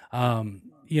matter.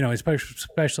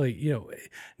 Especially,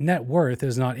 net worth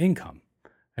is not income.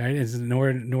 Right?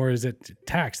 Nor is it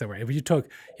taxed that way. If you took,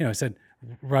 said,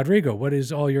 Rodrigo, what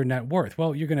is all your net worth?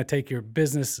 Well, you're going to take your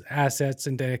business assets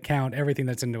into account, everything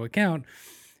that's into account.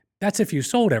 That's if you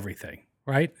sold everything,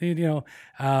 right? Elon,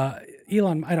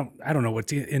 I don't know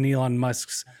what's in Elon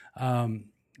Musk's,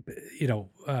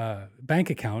 bank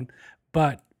account,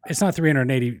 but it's not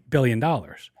 $380 billion.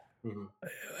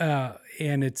 Mhm.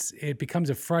 And it becomes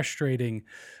a frustrating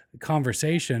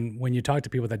conversation when you talk to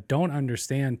people that don't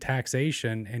understand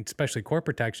taxation, and especially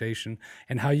corporate taxation,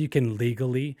 and how you can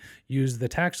legally use the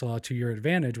tax law to your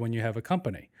advantage when you have a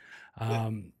company. Yeah.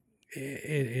 Um,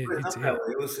 Written up that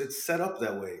way. It's set up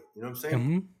that way. You know what I'm saying?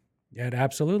 mhm. Yeah, it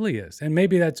absolutely is. And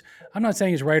maybe I'm not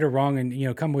saying it's right or wrong,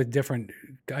 and come with different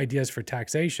ideas for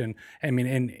taxation. I mean,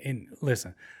 and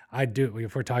listen, I do.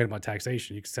 If we're talking about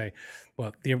taxation, you could say,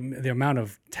 well, the amount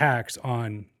of tax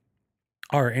on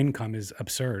our income is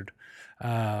absurd.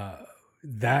 Uh,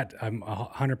 that I'm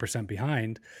 100%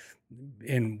 behind,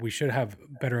 and we should have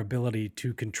better ability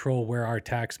to control where our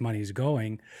tax money is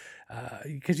going.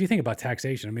 Because you think about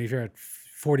taxation, I mean, if you're at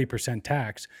 40%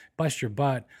 tax, bust your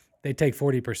butt, they take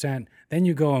 40%. Then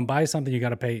you go and buy something, you got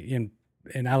to pay in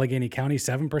Allegheny County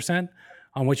 7%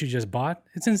 on what you just bought.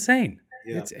 It's insane.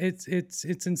 Yeah. It's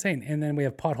insane. And then we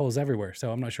have potholes everywhere.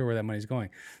 So I'm not sure where that money's going,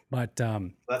 but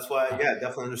That's why, uh, yeah,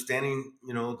 definitely understanding,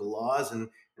 the laws and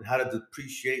how to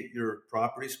depreciate your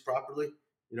properties properly,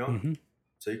 you know, mhm.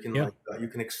 so you can Yeah. you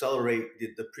can accelerate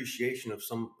the depreciation of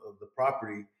some of the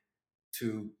property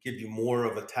to give you more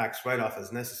of a tax write-off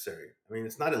as necessary. I mean,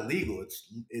 it's not illegal. It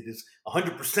is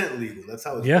 100% legal. That's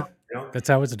how it's done. Yeah. That's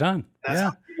how it's done. That's how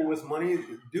Yeah. people with money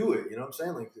do it. You know what I'm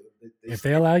saying? Like they If they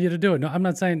save. allow you to do it. No, I'm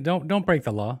not saying don't break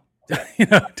the law.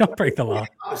 Yeah. Don't break the law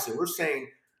Opposite. We're saying,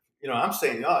 I'm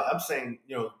saying,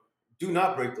 do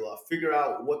not break the law. Figure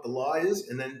out what the law is,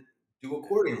 and then do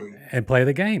accordingly. and play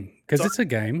the game It's because it's a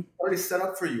game. already set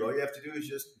up for you. All you have to do is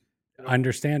just, you know,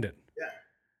 Understand it. yeah,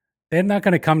 They're not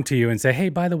going to come to you and say, "Hey,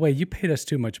 by the way, you paid us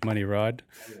too much money, Rod.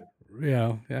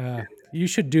 yeah, You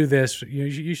should do this.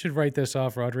 You should write this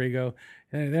off, Rodrigo."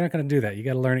 They're not going to do that. You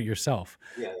got to learn it yourself.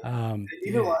 yeah.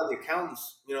 Even a Yeah, lot of the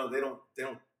accountants, they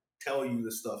don't tell you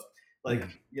the stuff. Like,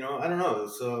 yeah. I don't know.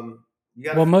 It's You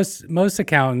got Well, to. most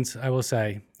accountants, I will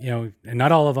say, and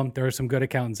not all of them. There are some good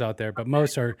accountants out there, but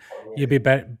most are you'd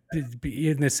be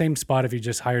in the same spot if you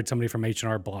just hired somebody from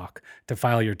H&R Block to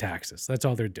file your taxes. That's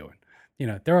all they're doing.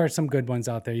 There are some good ones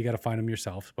out there. You got to find them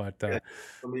yourself, but Yeah,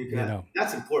 somebody you can you ask. know,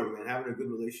 That's important, man. Having a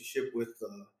good relationship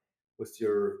with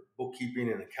your bookkeeping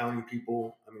and accounting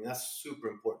people. I mean, that's super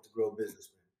important to grow a business,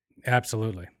 man.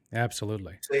 absolutely,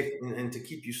 absolutely. Safe and to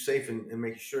keep you safe and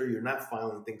making sure you're not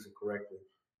filing things incorrectly.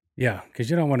 Yeah, because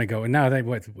you don't want to go. And now they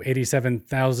what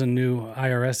 87,000 new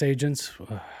IRS agents.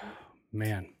 Ugh,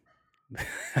 man,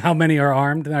 how many are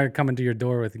armed and are coming to your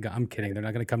door with I'm kidding. They're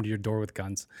not going to come to your door with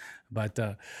guns, but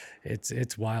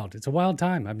it's wild. It's a wild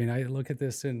time. I mean, I look at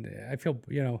this and I feel,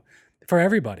 for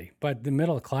everybody, but the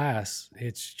middle class,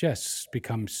 it's just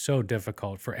become so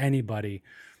difficult for anybody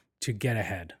to get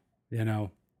ahead. You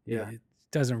know, Yeah, it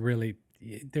doesn't really.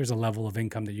 There's a level of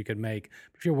income that you could make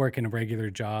if you're working a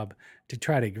regular job to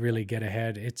try to really get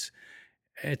ahead. It's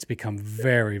become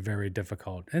very, very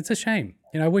difficult. And it's a shame.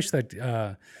 I wish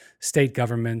that state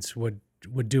governments would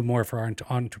do more for our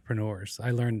entrepreneurs. I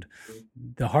learned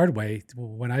the hard way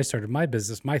when I started my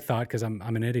business. My thought, because I'm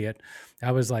an idiot,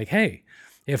 I was like, hey,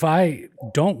 if I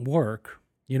don't work,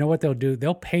 you know what they'll do?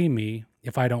 They'll pay me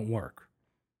if I don't work,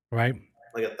 right?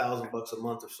 like $1,000 a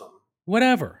month or something.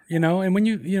 Whatever, and when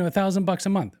 $1,000 a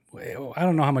month, well, I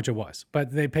don't know how much it was,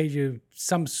 but they paid you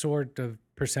some sort of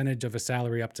percentage of a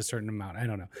salary up to a certain amount. I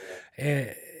don't know.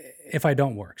 eh, if I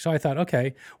don't work. So I thought,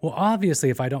 okay, well, obviously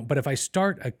if I don't, but if I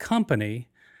start a company,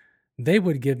 they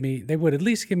would at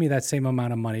least give me that same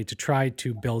amount of money to try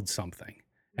to build something.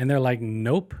 And they're like,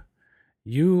 nope,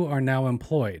 you are now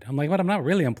employed. I'm like, what? I'm not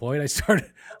really employed.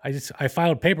 I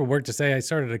filed paperwork to say I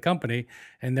started a company,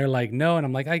 and they're like, no. And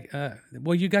I'm like,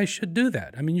 well, you guys should do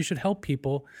that. I mean, you should help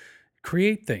people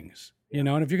create things, Yeah,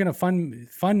 And if you're going to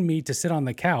fund me to sit on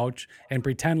the couch and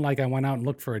pretend like I went out and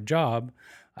looked for a job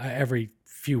every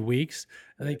few weeks,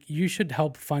 yeah, like you should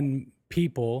help fund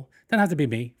people. Doesn't have to be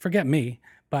me. Forget me,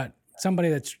 but somebody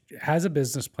that has a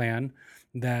business plan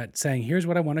that saying, here's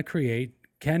what I want to create.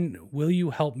 Will you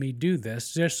help me do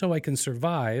this just so I can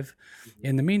survive mhm,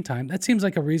 in the meantime? That seems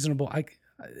like a reasonable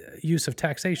use of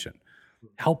taxation. mhm,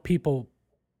 Help people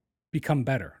become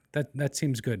better. That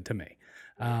seems good to me.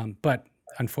 yeah. But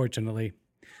unfortunately,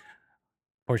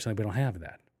 fortunately, we don't have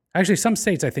that. Actually, some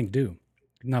states I think do,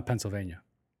 not Pennsylvania.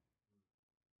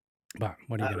 But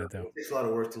what are I you don't gonna know. do? It takes a lot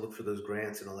of work to look for those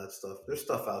grants and all that stuff. There's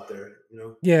stuff out there.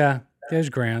 Yeah, there's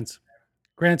grants.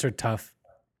 Grants are tough.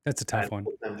 That's a I had tough a one.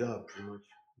 full-time job pretty much.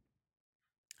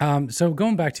 So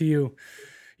going back to you,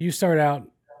 you start out.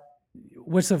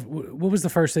 What was the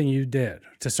first thing you did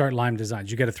to start Lime Design?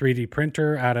 Did you get a 3D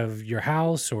printer out of your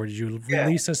house, or did you Yeah,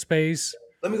 lease a space?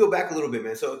 let me go back a little bit,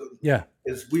 man. So, Yeah,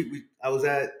 is we I was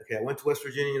at okay. I went to West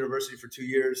Virginia University for 2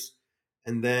 years,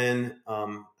 and then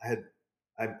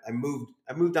I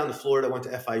moved down to Florida. I went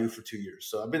to FIU for 2 years.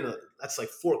 So I've been that's like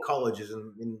four colleges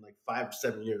in like 5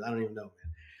 7 years. I don't even know,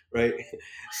 man. Right?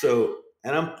 So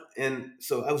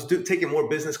so I was taking more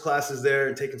business classes there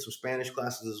and taking some Spanish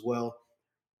classes as well.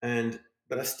 And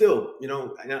but I still, and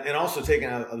also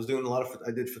I was doing a lot of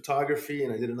I did photography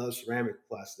and I did another ceramic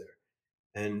class there.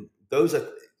 And those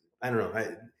I don't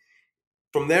know.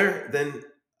 From there, then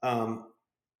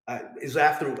is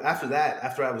after that,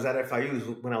 after I was at FIU,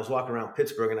 is when I was walking around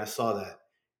Pittsburgh and I saw that.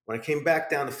 When I came back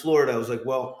down to Florida, I was like,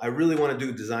 well, I really want to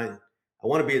do design. I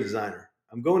want to be a designer.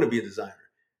 I'm going to be a designer.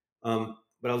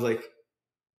 But I was like,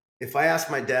 if I ask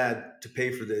my dad to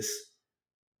pay for this,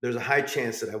 there's a high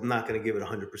chance that I'm not going to give it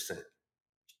 100%.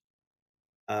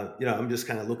 I'm just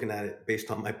kind of looking at it based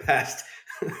on my past,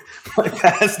 my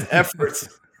past efforts.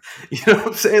 You know what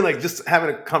I'm saying? Like just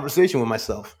having a conversation with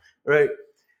myself, right?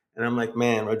 And I'm like,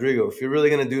 man, Rodrigo, if you're really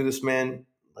gonna do this, man,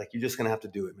 like you're just gonna have to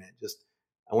do it, man. Just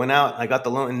I went out, I got the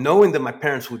loan, and knowing that my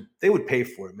parents would pay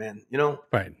for it, man.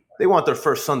 right. They want their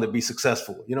first son to be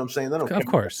successful. You know what I'm saying? They don't care Of how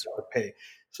much course. they have to pay.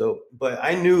 So, but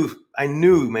I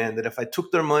knew, man, that if I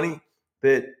took their money,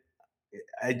 that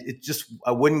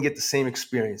I wouldn't get the same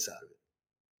experience out of it.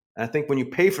 And I think when you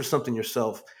pay for something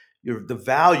yourself, the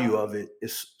value of it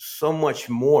is so much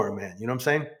more, man. You know what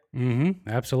I'm saying?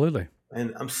 Absolutely.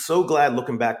 And I'm so glad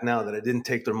looking back now that I didn't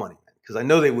take their money because I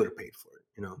know they would have paid for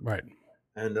it. Right.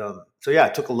 And so yeah, I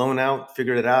took a loan out,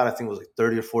 figured it out. I think it was like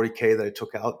 30 or 40K that I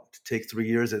took out to take 3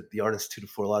 years at the Art Institute of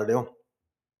Fort Lauderdale.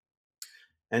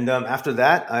 And after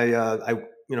that, I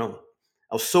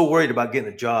was so worried about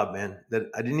getting a job, man, that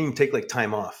I didn't even take like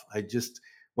time off. I just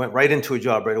went right into a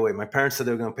job right away. My parents said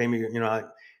they were going to pay me.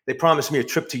 They promised me a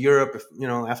trip to Europe,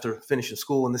 after finishing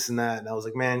school and this and that. And I was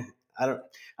like, man, I don't.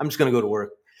 I'm just going to go to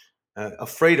work,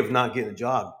 afraid of not getting a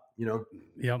job.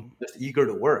 Yep. just eager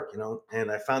to work.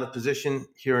 And I found a position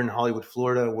here in Hollywood,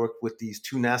 Florida. I worked with these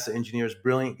two NASA engineers,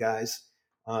 brilliant guys,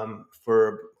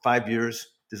 for 5 years,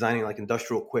 designing like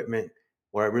industrial equipment,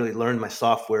 where I really learned my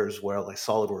software as well, like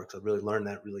SolidWorks. I really learned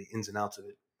that really ins and outs of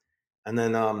it. And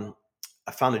then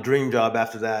I found a dream job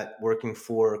after that, working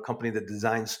for a company that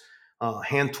designs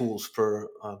hand tools for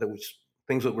that was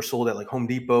things that were sold at like Home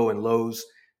Depot and Lowe's.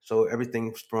 So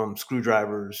everything from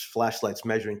screwdrivers, flashlights,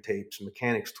 measuring tapes,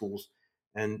 mechanics tools.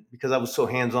 And because I was so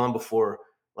hands on before,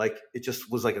 like it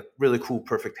just was like a really cool,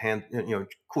 perfect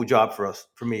cool job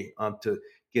for me to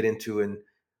get into and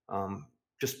um,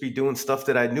 just be doing stuff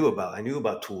that I knew about. I knew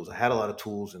about tools. I had a lot of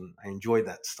tools, and I enjoyed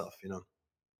that stuff.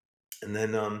 And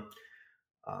then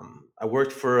I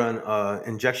worked for an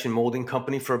injection molding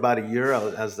company for about a year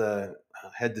as the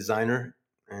head designer,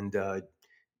 and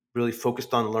really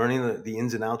focused on learning the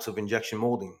ins and outs of injection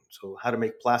molding. So how to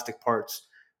make plastic parts,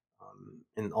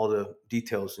 and all the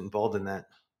details involved in that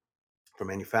for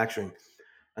manufacturing.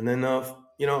 And then,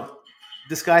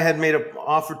 this guy had made an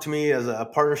offer to me as a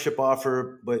partnership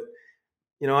offer, but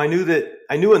I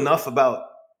knew enough about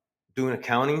doing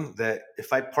accounting that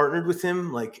if I partnered with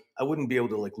him, like I wouldn't be able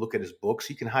to like look at his books.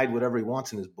 He can hide whatever he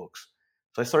wants in his books.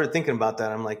 So I started thinking about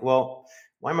that. I'm like, well,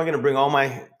 why am I going to bring all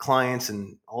my clients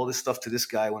and all this stuff to this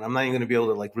guy when I'm not even going to be able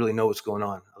to like really know what's going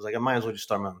on? I was like, I might as well just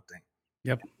start my own thing.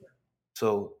 Yep.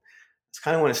 So it's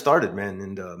kind of when it started, man.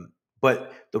 And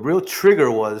but the real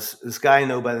trigger was this guy I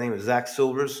know by the name of Zach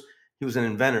Silvers. He was an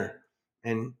inventor,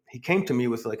 and he came to me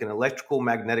with like an electrical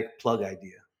magnetic plug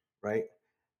idea, right?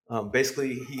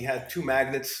 Basically, he had two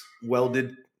magnets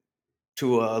welded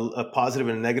to a positive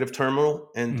and a negative terminal,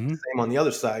 and the Hmm. same on the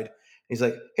other side. He's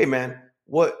like, "Hey, man,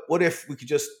 what if we could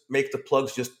just make the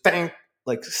plugs just bang,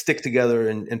 like stick together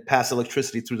and pass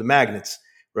electricity through the magnets,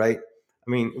 right?" I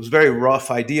mean, it was a very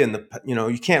rough idea, and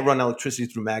you can't run electricity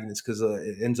through magnets because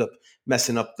it ends up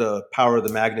messing up the power of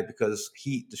the magnet because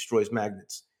heat destroys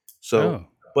magnets. So, Oh,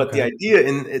 but the okay. idea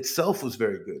in itself was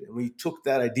very good, and we took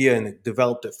that idea and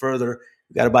developed it further.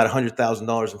 We got about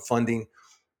 $100,000 in funding,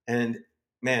 and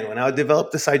man, when I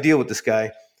developed this idea with this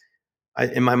guy,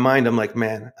 in my mind, I'm like,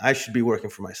 man, I should be working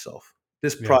for myself.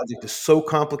 This Yeah. project is so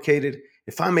complicated.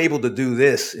 If I'm able to do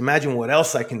this, imagine what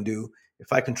else I can do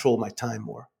if I control my time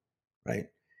more, right?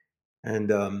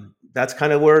 And that's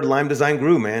kind of where Lime Design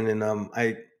grew, man. And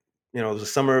it was the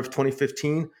summer of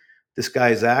 2015. This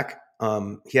guy Zach,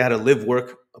 he had a live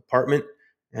work apartment,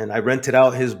 and I rented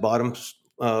out his the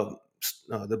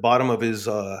bottom of his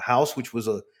house, which was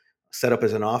a set up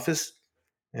as an office.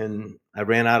 And I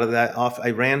ran out of that off.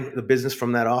 I ran the business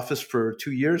from that office for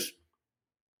 2 years,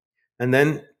 and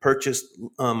then purchased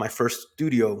my first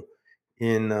studio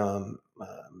in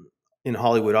in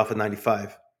Hollywood off of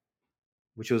 95,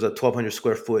 which was a 1,200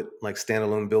 square foot like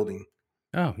standalone building.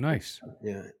 Oh, nice.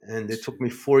 Yeah, and it took me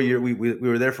 4 years. We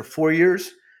were there for 4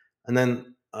 years, and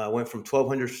then went from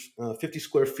 1,250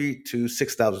 square feet to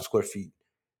 6,000 square feet.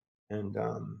 And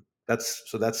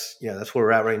that's where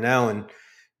we're at right now, and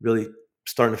really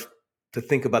starting to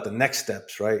think about the next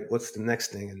steps. Right, what's the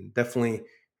next thing? And definitely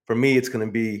for me, it's going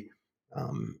to be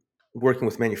um, working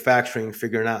with manufacturing,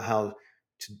 figuring out how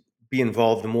to be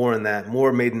involved more in that,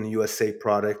 more made in the USA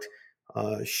product,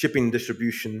 shipping,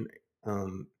 distribution,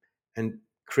 um, and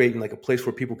creating like a place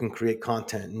where people can create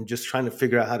content, and just trying to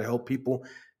figure out how to help people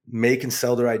make and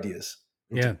sell their ideas.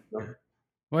 Into, Yeah.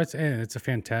 Well, it's a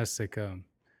fantastic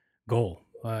goal.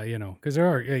 Because there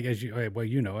are, as you, well,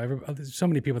 there's so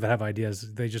many people that have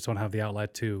ideas. They just don't have the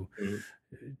outlet Mhm.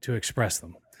 to express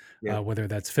them, Yeah. whether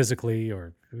that's physically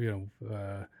or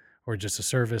or just a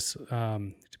service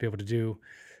to be able to do.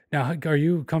 Now, are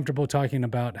you comfortable talking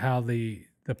about how the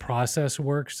process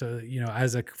works?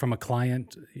 As a from a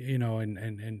client,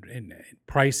 and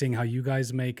pricing, how you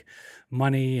guys make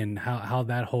money, and how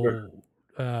that Sure. whole,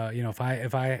 if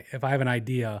I have an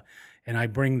idea and I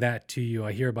bring that to you,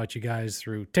 I hear about you guys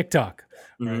through TikTok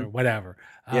or Hmm. whatever.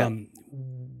 Yeah.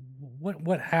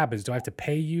 What happens? Do I have to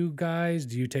pay you guys?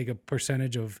 Do you take a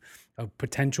percentage of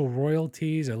potential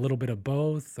royalties? A little bit of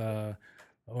both, or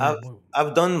I've what?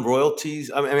 I've done royalties.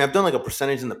 I mean, I've done like a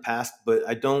percentage in the past, but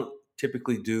I don't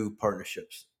typically do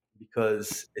partnerships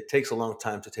because it takes a long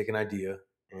time to take an idea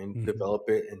and Mhm. develop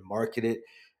it and market it,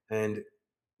 and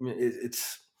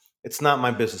it's not my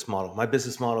business model. My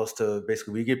business model is to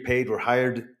basically we get paid. We're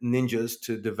hired ninjas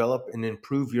to develop and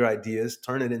improve your ideas,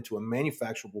 turn it into a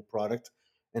manufacturable product,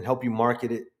 and help you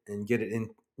market it and get it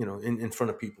in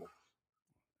front of people.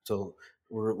 So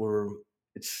we're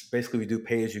it's basically we do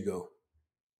pay as you go.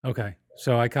 Okay,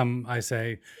 so I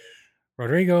say,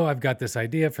 Rodrigo, I've got this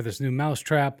idea for this new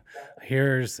mousetrap.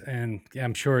 Here's, and yeah,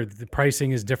 I'm sure the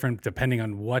pricing is different depending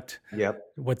on Yep.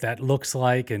 what that looks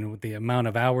like and with the amount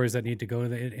of hours that need to go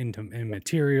to into in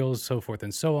materials, so forth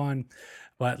and so on.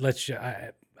 But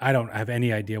I don't have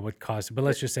any idea what cost, but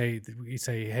let's just say we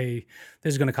say, hey,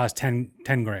 this is going to cost 10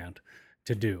 grand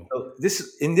to do. So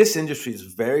this in this industry is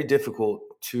very difficult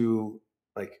to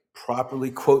like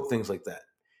properly quote things like that.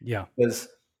 Yeah. Because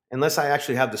unless I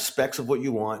actually have the specs of what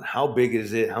you want, how big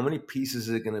is it? How many pieces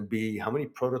is it going to be? How many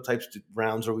prototypes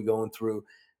rounds are we going through?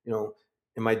 You know,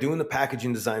 am I doing the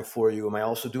packaging design for you? Am I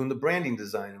also doing the branding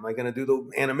design? Am I going to do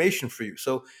the animation for you?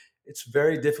 So it's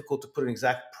very difficult to put an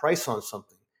exact price on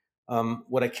something.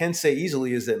 What I can say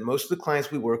easily is that most of the clients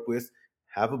we work with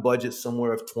have a budget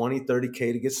somewhere of 20,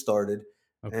 30K to get started.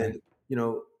 Okay. And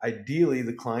ideally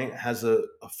the client has a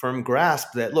firm grasp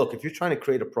that, look, if you're trying to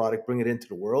create a product, bring it into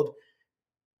the world,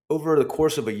 over the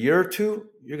course of a year or two,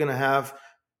 you're going to have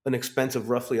an expense of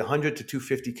roughly 100 to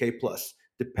 250K plus,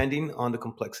 depending on the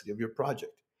complexity of your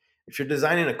project. If you're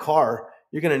designing a car,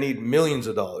 you're going to need millions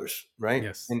of dollars, right?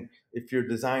 Yes. And if you're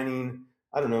designing,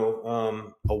 I don't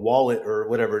know, a wallet or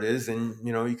whatever it is, then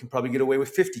you can probably get away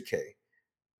with 50K.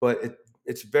 But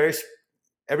it's very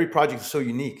every project is so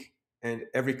unique, and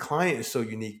every client is so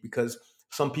unique because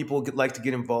some people like to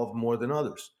get involved more than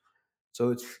others.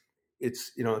 So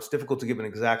it's difficult to give an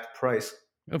exact price.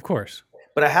 Of course.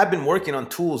 But I have been working on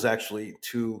tools actually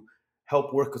to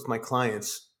help work with my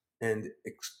clients, and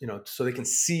so they can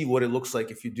see what it looks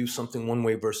like if you do something one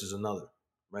way versus another,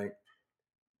 right?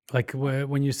 Like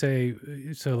when you say,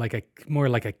 so like a more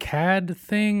like a CAD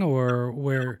thing or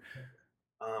where,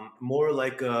 More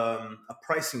like a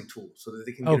pricing tool so that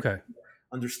they can get an okay.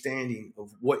 understanding of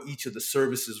what each of the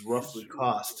services roughly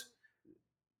cost,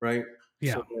 right? So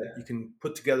Yeah. that you can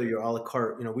put together your a la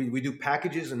carte. We do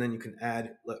packages, and then you can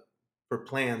add like, for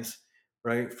plans,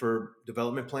 right? For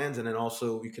development plans, and then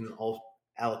also you can all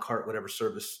a la carte whatever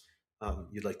service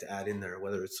you'd like to add in there,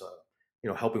 whether it's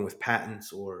helping with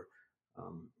patents or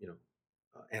um, you know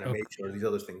Okay. animation or these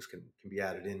other things can be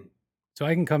added in. So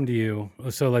I can come to you.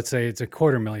 So let's say it's a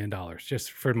 $250,000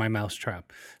 just for my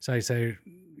mousetrap. So I say,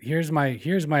 here's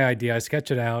my idea. I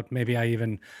sketch it out. Maybe I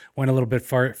even went a little bit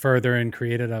further and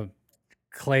created a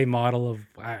clay model of,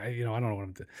 I don't know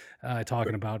what I'm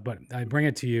talking about, but I bring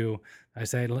it to you. I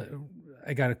say,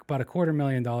 I got about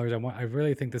 $250,000. I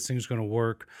really think this thing's going to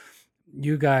work.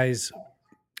 You guys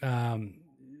um,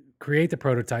 create the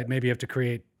prototype. Maybe you have to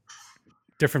create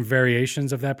different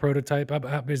variations of that prototype?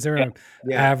 Is there Yeah, an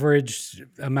yeah. average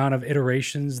amount of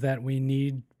iterations that we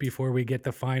need before we get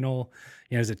the final?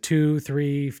 Is it 2,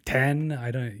 3, 10?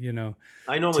 I don't,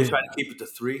 I normally to try to keep it to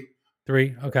three.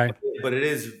 3. Okay. But it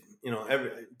is, every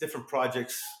different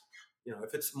projects,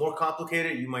 if it's more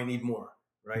complicated, you might need more,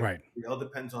 right? Right. It all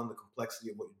depends on the complexity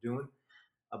of what you're doing.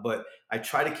 But I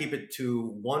try to keep it to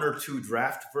one or two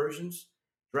draft versions.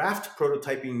 Draft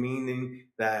prototyping meaning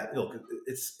that, look,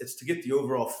 it's to get the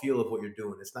overall feel of what you're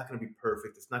doing. It's not going to be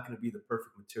perfect. It's not going to be the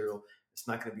perfect material. It's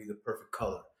not going to be the perfect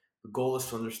color. The goal is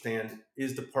to understand,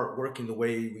 is the part working the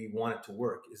way we want it to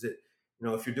work? Is it,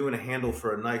 if you're doing a handle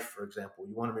for a knife, for example,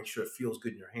 you want to make sure it feels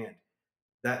good in your hand.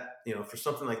 That, for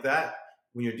something like that,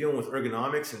 when you're dealing with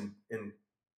ergonomics and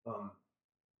um,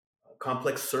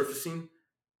 complex surfacing,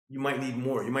 you might need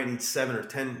more. You might need 7 or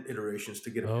 10 iterations to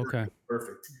get it Okay.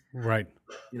 perfect. Right.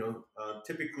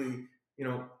 Typically, you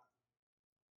know,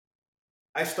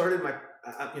 I started my,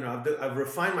 I've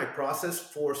refined my process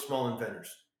for small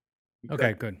inventors because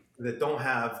Okay, good. that don't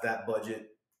have that budget,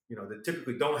 that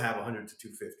typically don't have 100 to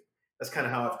 250. That's kind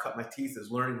of how I've cut my teeth,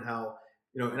 is learning how,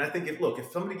 and I think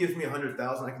if somebody gives me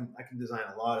 100,000, I can design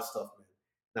a lot of stuff, man.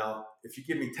 Now, if you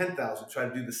give me 10,000, try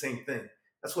to do the same thing.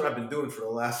 That's what I've been doing for the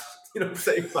last,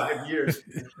 say 5 years.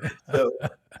 So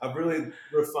I've really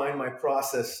refined my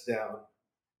process down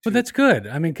But to, that's good.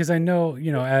 I mean, because I know,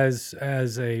 as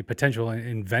a potential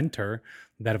inventor,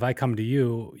 that if I come to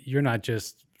you, you're not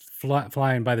just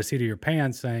flying by the seat of your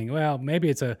pants saying, "Well, maybe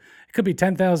it could be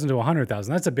 10,000 to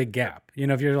 100,000." That's a big gap.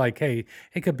 If you're like, "Hey,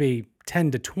 it could be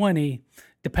 10 to 20,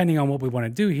 depending on what we want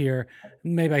to do here,"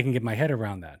 maybe I can get my head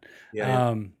around that. yeah, yeah.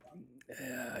 Um,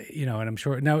 and I'm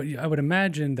sure now I would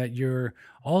imagine that you're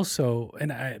also,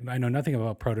 and I know nothing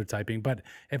about prototyping, but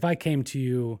if I came to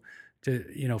you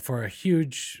for a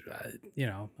huge,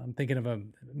 I'm thinking of a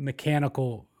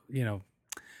mechanical,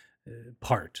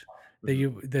 part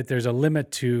Mhm. that there's a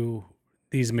limit to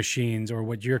these machines or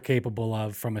what you're capable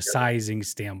of from a sizing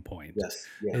standpoint. Yes,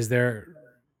 yeah, Is there,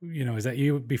 is that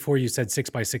you before you said 6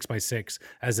 by 6 by 6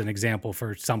 as an example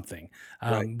for something?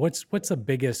 right. What's the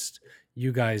biggest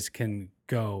you guys can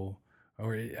go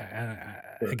Or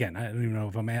Sure. again, I don't even know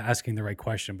if I'm asking the right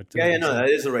question, but Yeah, yeah, no, so that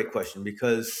is the right question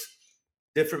because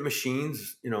different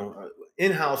machines,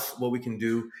 in house, what we can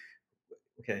do.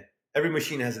 Okay, every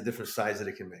machine has a different size that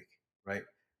it can make, right?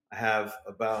 I have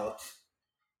about.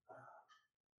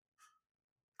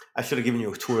 I should have given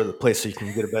you a tour of the place so you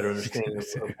can get a better understanding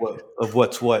of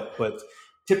what's what. But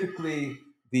typically,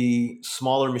 the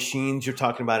smaller machines you're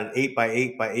talking about an 8 by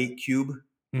 8 by 8 cube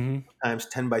Mhm. times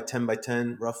 10 by 10 by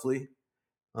 10 roughly.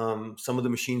 Some of the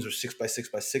machines are 6 by 6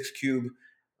 by 6 cube.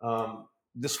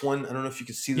 This one, I don't know if you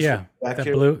can see this one Yeah, back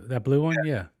here. that blue one,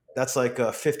 yeah. That's like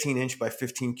a 15 inch by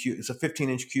 15 cube. It's a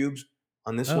 15-inch cubes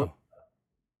on this one.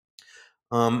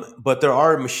 Oh, But there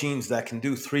are machines that can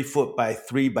do 3 foot by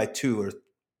 3 by 2, or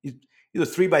either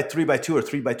 3 by 3 by 2 or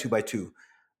 3 by 2 by 2.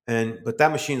 And but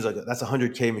that machine is that's a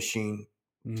 100K machine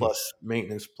mm. plus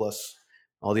maintenance plus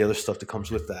all the other stuff that comes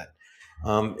with that.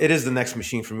 It is the next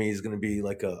machine for me is going to be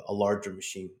like a larger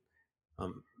machine.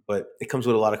 But it comes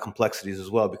with a lot of complexities as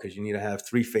well because you need to have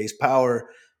three-phase power.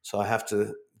 So I have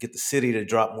to get the city to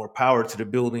drop more power to the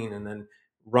building and then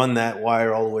run that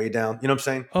wire all the way down. You know what I'm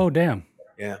saying? Oh, damn.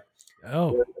 Yeah.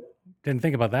 Oh, didn't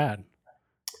think about that.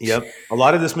 Yep. A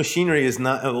lot of this machinery is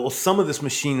not. Well, some of this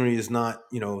machinery is not.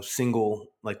 Single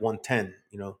like 110.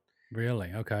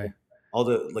 Really? Okay. All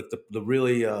the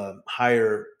really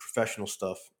higher professional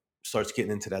stuff starts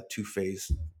getting into that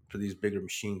two-phase for these bigger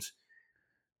machines.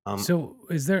 Um, So,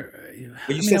 is there But you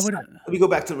I mean, said I si would let me go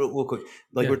back to real quick.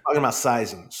 Like, yeah. we're talking about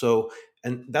sizing. So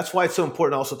and that's why it's so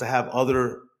important also to have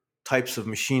other types of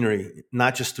machinery,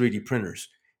 not just 3D printers.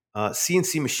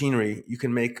 CNC machinery, you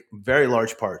can make very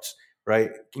large parts,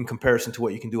 right, in comparison to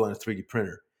what you can do on a 3D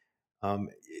printer. Um,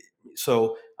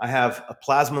 so I have a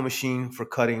plasma machine for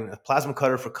cutting, a plasma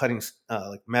cutter for cutting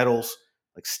like metals,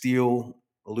 like steel,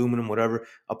 aluminum, whatever,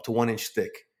 up to 1 inch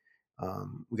thick.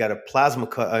 We got a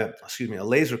a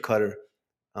laser cutter,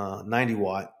 90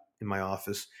 watt in my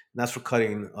office, and that's for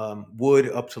cutting wood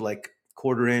up to like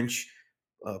quarter inch,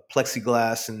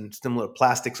 plexiglass and similar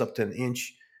plastics up to an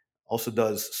inch. Also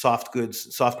does soft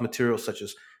goods, soft materials such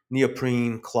as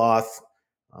neoprene, cloth,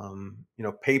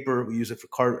 paper. We use it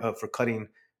for cutting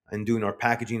and doing our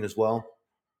packaging as well.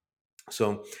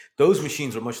 So those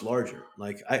machines are much larger.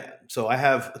 I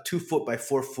have a 2 foot by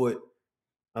 4 foot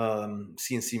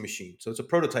CNC machine. So it's a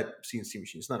prototype CNC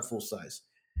machine. It's not a full size.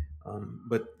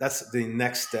 But that's the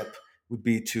next step would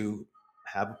be to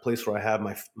have a place where I have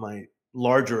my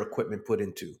larger equipment put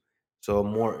into, so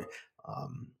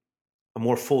um, a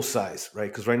more full size, right?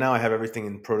 Because right now I have everything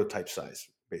in prototype size,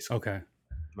 basically, Okay.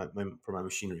 for my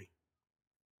machinery.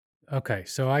 Okay,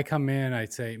 so I come in,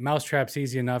 I'd say Mousetrap's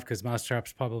easy enough because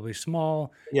Mousetrap's probably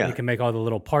small. You Yeah. can make all the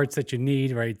little parts that you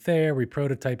need right there. We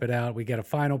prototype it out. We get a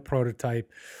final prototype.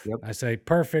 Yep. I say,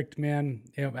 perfect, man.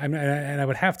 I mean, and I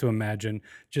would have to imagine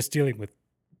just dealing with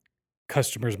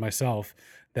customers myself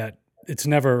that it's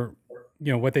never,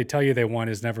 what they tell you they want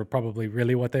is never probably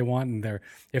really what they want. And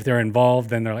if they're involved,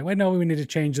 then they're like, wait, no, we need to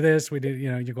change this. We did,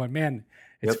 you're going, man,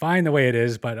 it's Yep. fine the way it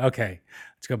is, but okay,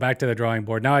 let's go back to the drawing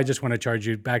board. Now I just want to charge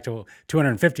you back to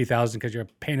 250,000 because you're a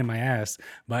pain in my ass.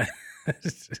 But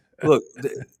Look,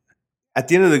 at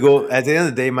the end of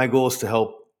the day, my goal is to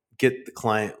help get the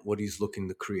client what he's looking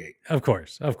to create. of I'm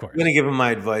gonna course. give him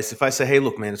my advice. If I say, "Hey,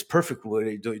 look, man, it's perfect.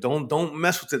 Don't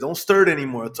mess with it. Don't stir it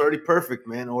anymore. It's already perfect,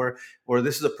 man." Or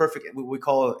this is a perfect. What we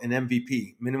call an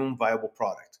MVP, minimum viable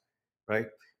product, right?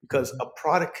 Because Mhm. a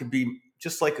product could be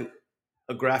just like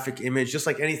a graphic image, just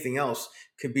like anything else,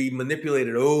 could be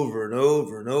manipulated over and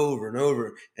over and over and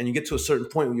over, and you get to a certain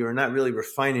point where you're not really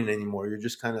refining anymore. You're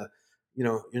just kind of,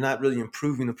 you're not really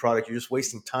improving the product. You're just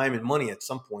wasting time and money at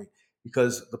some point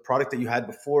because the product that you had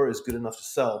before is good enough to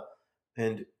sell,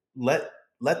 and let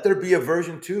let there be a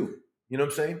version two. You know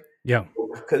what I'm saying? Yeah.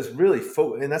 Because really,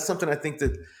 and that's something I think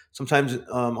that sometimes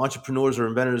entrepreneurs or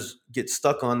inventors get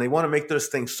stuck on. They want to make this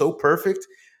thing so perfect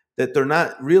that they're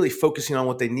not really focusing on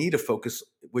what they need to focus,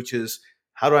 which is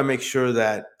how do I make sure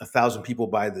that 1,000 people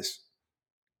buy this?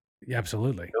 Yeah,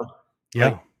 absolutely. You know?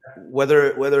 Like Yeah.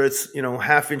 whether it's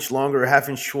half inch longer or half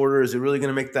inch shorter, is it really going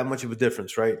to make that much of a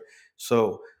difference, right?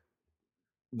 So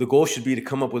the goal should be to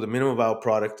come up with a minimum viable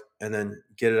product and then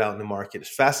get it out in the market as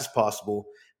fast as possible,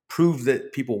 prove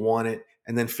that people want it,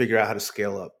 and then figure out how to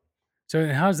scale up.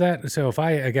 So how's that? So if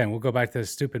I again, we'll go back to the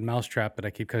stupid mousetrap that I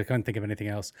keep. 'Cause I couldn't think of anything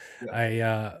else.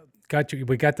 Yeah. I got you.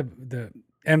 We got the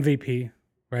MVP,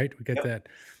 right? We got Yep. that.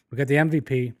 We got the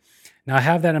MVP. Now I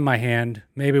have that in my hand.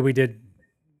 Maybe we did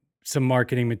some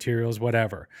marketing materials,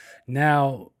 whatever.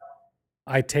 Now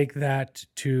I take that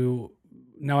to.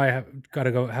 Now I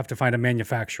have to find a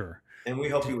manufacturer. And we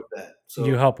help D- you with that. You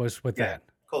So help us with yeah, that.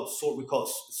 we call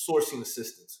it sourcing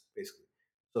assistance, basically.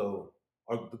 So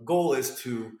the goal is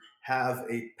to have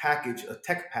a package, a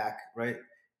tech pack, right,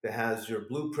 that has your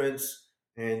blueprints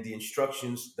and the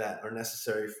instructions that are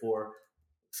necessary for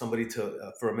somebody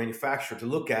to for a manufacturer to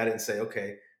look at it and say,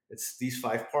 okay, it's these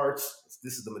 5 parts.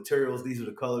 This is the materials. These are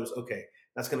the colors. Okay,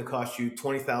 that's going to cost you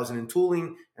 20,000 in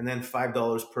tooling, and then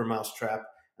 $5 per mouse trap,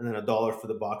 and then $1 for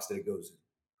the box that it goes in.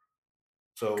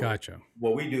 So Gotcha.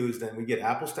 what we do is then we get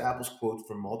apples to apples quotes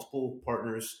from multiple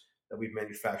partners that we've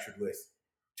manufactured with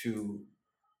to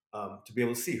to be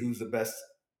able to see who's the best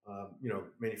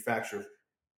manufacturer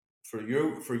for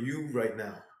you right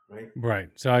now, right? Right.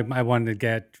 So I wanted to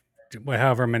get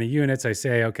however many units. I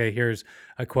say, okay, here's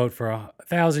a quote for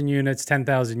 1,000 units,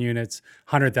 10,000 units,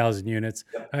 100,000 units.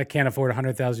 Yep, I can't afford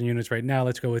 100,000 units right now.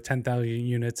 Let's go with 10,000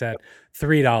 units at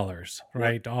 $3, yep,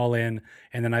 right? All in.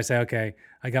 And then I say, okay,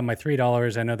 I got my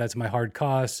 $3. I know that's my hard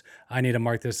cost. I need to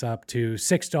mark this up to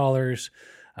 $6.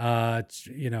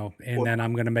 And or, then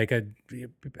I'm going to make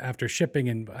after shipping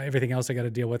and everything else I got to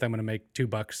deal with, I'm going to make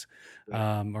 $2,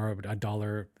 right, or a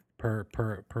dollar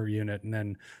per unit, and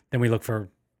then we look for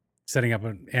setting up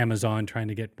an Amazon, trying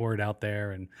to get word out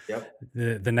there, and yep,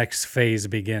 the next phase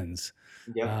begins.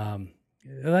 yep. Um,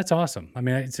 that's awesome. I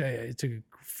mean, it's a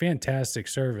fantastic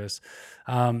service.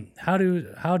 How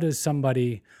does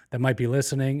somebody that might be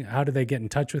listening, how do they get in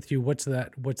touch with you? What's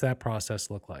that process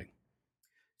look like?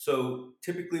 So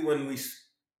typically, when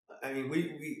I mean,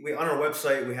 we on our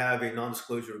website we have a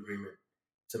non-disclosure agreement.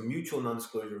 It's a mutual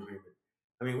non-disclosure agreement.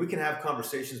 I mean, we can have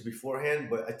conversations beforehand,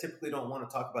 but I typically don't want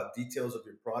to talk about details of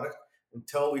your product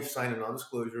until we've signed a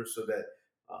non-disclosure, so that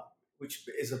uh, which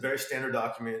is a very standard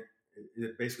document.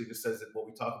 It basically just says that what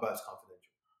we talk about is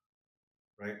confidential,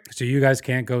 right? So you guys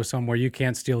can't go somewhere, you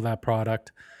can't steal that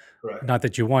product. Correct. Not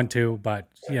that you want to, but,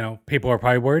 people are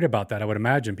probably worried about that, I would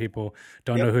imagine. People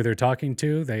don't Yep. know who they're talking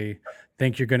to. They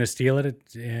think you're gonna steal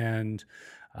it, and,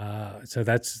 so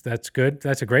that's good.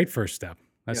 That's a great first step.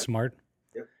 That's Yep. smart.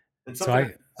 Yep. And So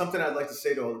I something I'd like to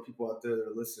say to all the people out there that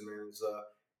are listening, man, is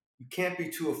you can't be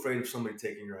too afraid of somebody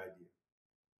taking your idea,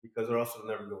 because or else it'll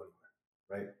never go anywhere,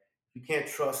 right? If you can't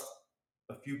trust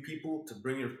a few people to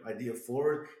bring your idea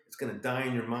forward, it's going to die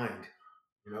in your mind,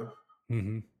 you know.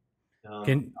 Mhm. Um,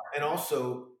 Can and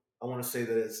also, I want to say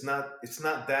that it's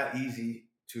not that easy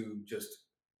to just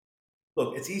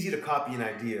look. It's easy to copy an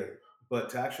idea, but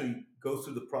to actually go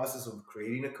through the process of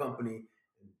creating a company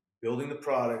and building the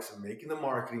products and making the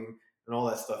marketing and all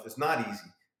that stuff is not easy.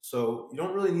 So you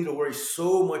don't really need to worry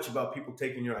so much about people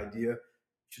taking your idea. You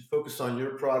should focus on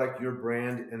your product, your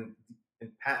brand, and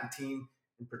patenting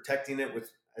and protecting it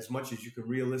with as much as you can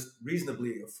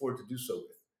reasonably afford to do so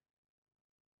with.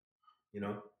 You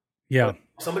know, but Yeah.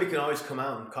 somebody can always come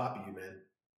out and copy you, man.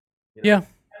 You know, Yeah.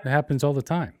 It happens all the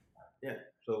time. yeah.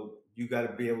 So you got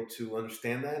to be able to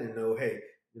understand that and know, hey,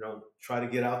 try to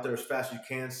get out there as fast as you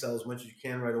can, sell as much as you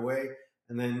can right away,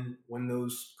 and then when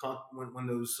those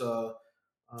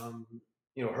um,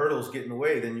 hurdles get in the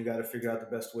way, then you got to figure out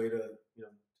the best way to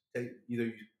take either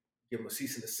you give them a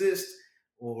cease and desist,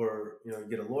 or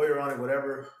get a lawyer on it,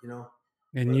 whatever.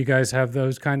 And But you guys have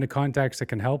those kind of contacts that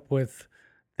can help with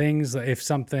things. If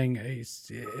something is,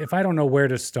 if I don't know where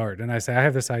to start, and I say I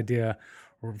have this idea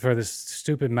for this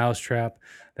stupid mousetrap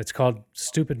that's called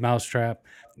Stupid Mousetrap,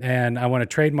 and I want to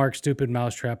trademark Stupid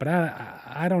Mousetrap, but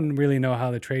I don't really know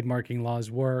how the trademarking laws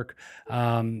work.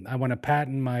 I want to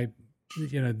patent my,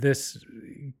 this.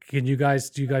 Can you guys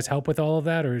do you guys help with all of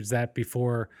that, or is that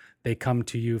before they come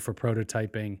to you for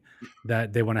prototyping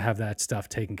that they want to have that stuff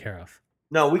taken care of?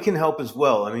 no, we can help as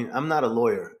well. I mean, I'm not a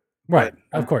lawyer, but Right,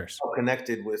 of I'm course.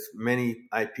 connected with many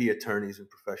IP attorneys and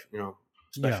professional,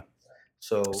 Yeah. specialists.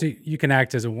 So So you can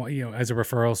act as as a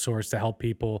referral source to help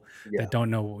people yeah, that don't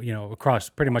know, across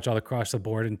pretty much all across the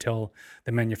board until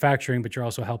the manufacturing, but you're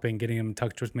also helping getting them in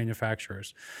touch with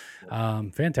manufacturers. yeah.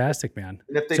 Fantastic, man.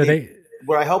 And if they So need, they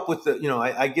where I help with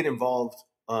I get involved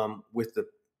with the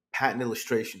patent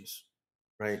illustrations,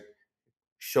 right?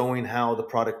 Showing how the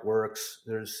product works.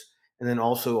 And then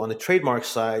also on the trademark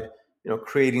side,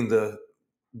 creating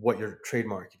what you're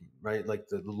trademarking, right? Like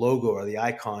the logo or the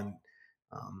icon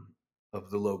um, of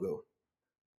the logo.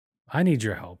 I need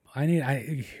your help.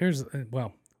 Here's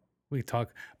well, we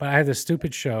talk, but I have this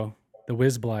stupid show, The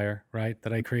Whiz Blyer, right,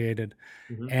 that I created.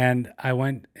 Hmm. And I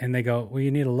went and they go, "Well,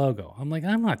 you need a logo." I'm like,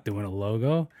 "I'm not doing a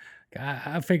logo."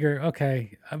 I figure,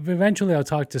 okay, eventually I'll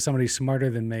talk to somebody smarter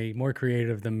than me, more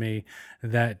creative than me,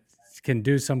 that can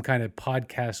do some kind of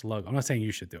podcast logo. I'm not saying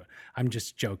you should do it. I'm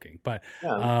just joking. But,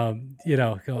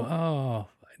 Yeah, go, oh,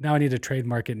 now I need to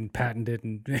trademark it and patent it.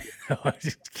 And I'm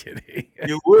just kidding.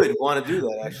 you would want to do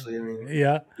that. Actually, I mean,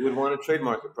 Yeah. you would want to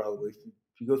trademark it probably if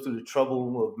you go through the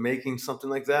trouble of making something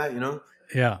like that.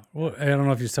 Yeah. Well, I don't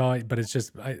know if you saw it, but it's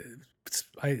just I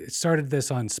started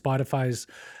this on Spotify's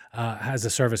has a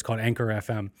service called Anchor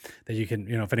FM that you can,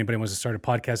 if anybody wants to start a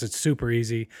podcast, it's super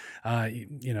easy.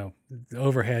 The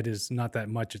overhead is not that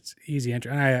much. It's easy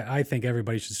entry. And I think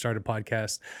everybody should start a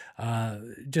podcast uh,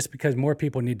 just because more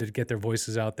people need to get their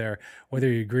voices out there, whether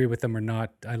you agree with them or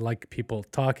not. I like people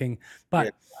talking, Yeah,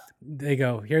 but they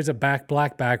go, here's a black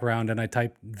background, and I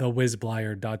type the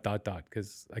Whizblier dot dot dot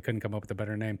because I couldn't come up with a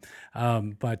better name.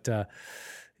 But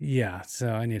yeah, so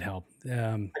I need help. I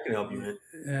can help you, man.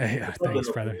 Yeah, I'd love to thanks, help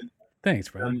you, brother. man. Thanks,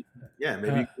 brother. Yeah,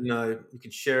 maybe Uh, you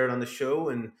can share it on the show,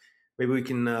 and maybe we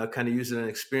can kind of use it in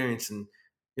experience. And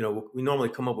we normally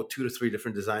come up with 2 to 3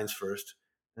 different designs first,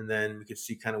 and then we can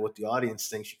see kind of what the audience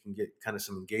thinks. You can get kind of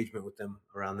some engagement with them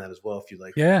around that as well, if you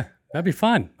like. yeah, that'd be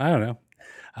fun. I don't know.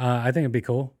 I think it'd be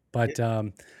cool. Yeah, But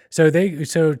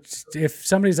if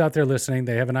somebody's out there listening,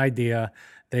 they have an idea,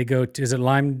 they go to, is it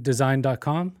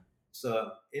limedesign.com? it's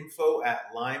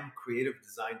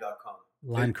info@limecreativedesign.com.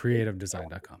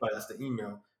 Limecreativedesign.com. Sorry, that's the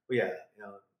email. But yeah,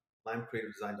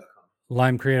 limecreativedesign.com.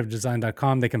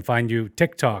 Limecreativedesign.com. They can find you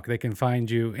TikTok. They can find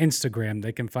you Instagram.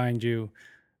 They can find you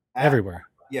At everywhere.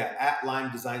 Yeah, at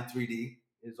Lime Design 3D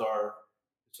is our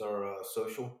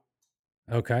social.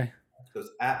 Okay. So it's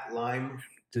at Lime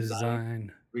Design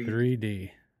Design 3D.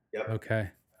 3D. Yep. Okay.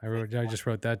 I just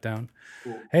wrote that down.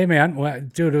 Cool. Hey man, well,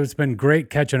 dude, it's been great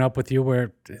catching up with you.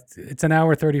 Where it's an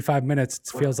hour 35 minutes.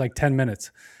 It feels like 10 minutes.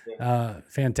 Yeah.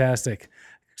 Fantastic.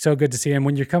 So good to see you. And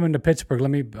when you're coming to Pittsburgh, I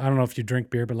don't know if you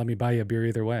drink beer, but let me buy you a beer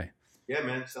either way. Yeah,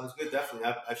 man. Sounds good.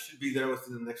 Definitely. I should be there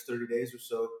within the next 30 days or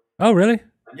so. Oh, really?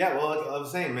 Yeah, well, like I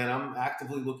was saying, man, I'm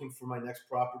actively looking for my next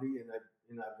property, and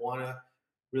I want to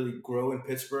really grow in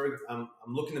Pittsburgh. I'm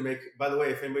looking to make. By the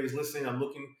way, if anybody's listening, I'm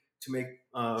looking to make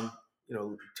to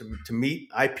meet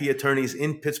IP attorneys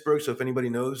in Pittsburgh. So if anybody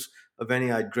knows of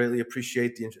any, I'd greatly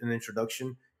appreciate an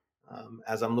introduction.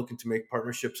 As I'm looking to make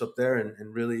partnerships up there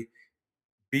and really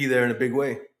be there in a big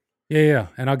way. Yeah, yeah.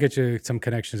 And I'll get you some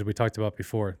connections that we talked about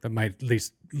before that might at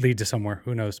least lead to somewhere.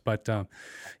 Who knows? But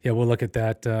yeah, we'll look at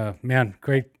that. Man,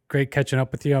 great catching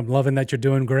up with you. I'm loving that you're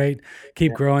doing great.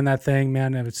 Keep Yeah. growing that thing,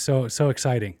 man. It's so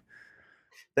exciting.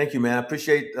 Thank you, man. I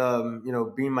appreciate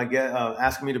being my guest,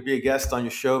 asking me to be a guest on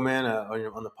your show, man,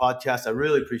 on the podcast. I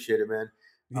really appreciate it, man.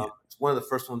 Yeah. It's one of the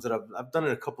first ones that I've done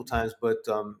it a couple times, but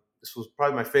this was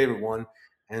probably my favorite one.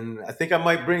 And I think I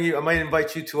might bring you. I might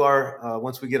invite you to our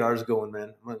once we get ours going,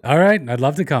 man. All right. I'd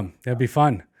love to come. That'd be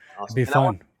fun. It'd Awesome. be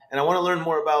fun. And I want to learn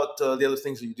more about the other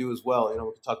things that you do as well. We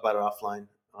can talk about it offline.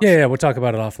 Yeah, yeah, we'll talk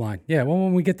about it offline. Yeah, well,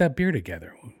 when we get that beer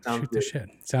together, we'll Sounds shoot the good. shit.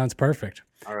 Sounds perfect.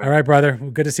 All All right. right, brother. Well,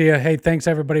 good to see you. Hey, thanks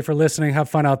everybody for listening. Have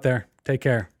fun out there. Take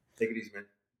care. Take it easy, man.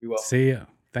 Be well. See you.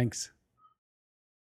 Thanks.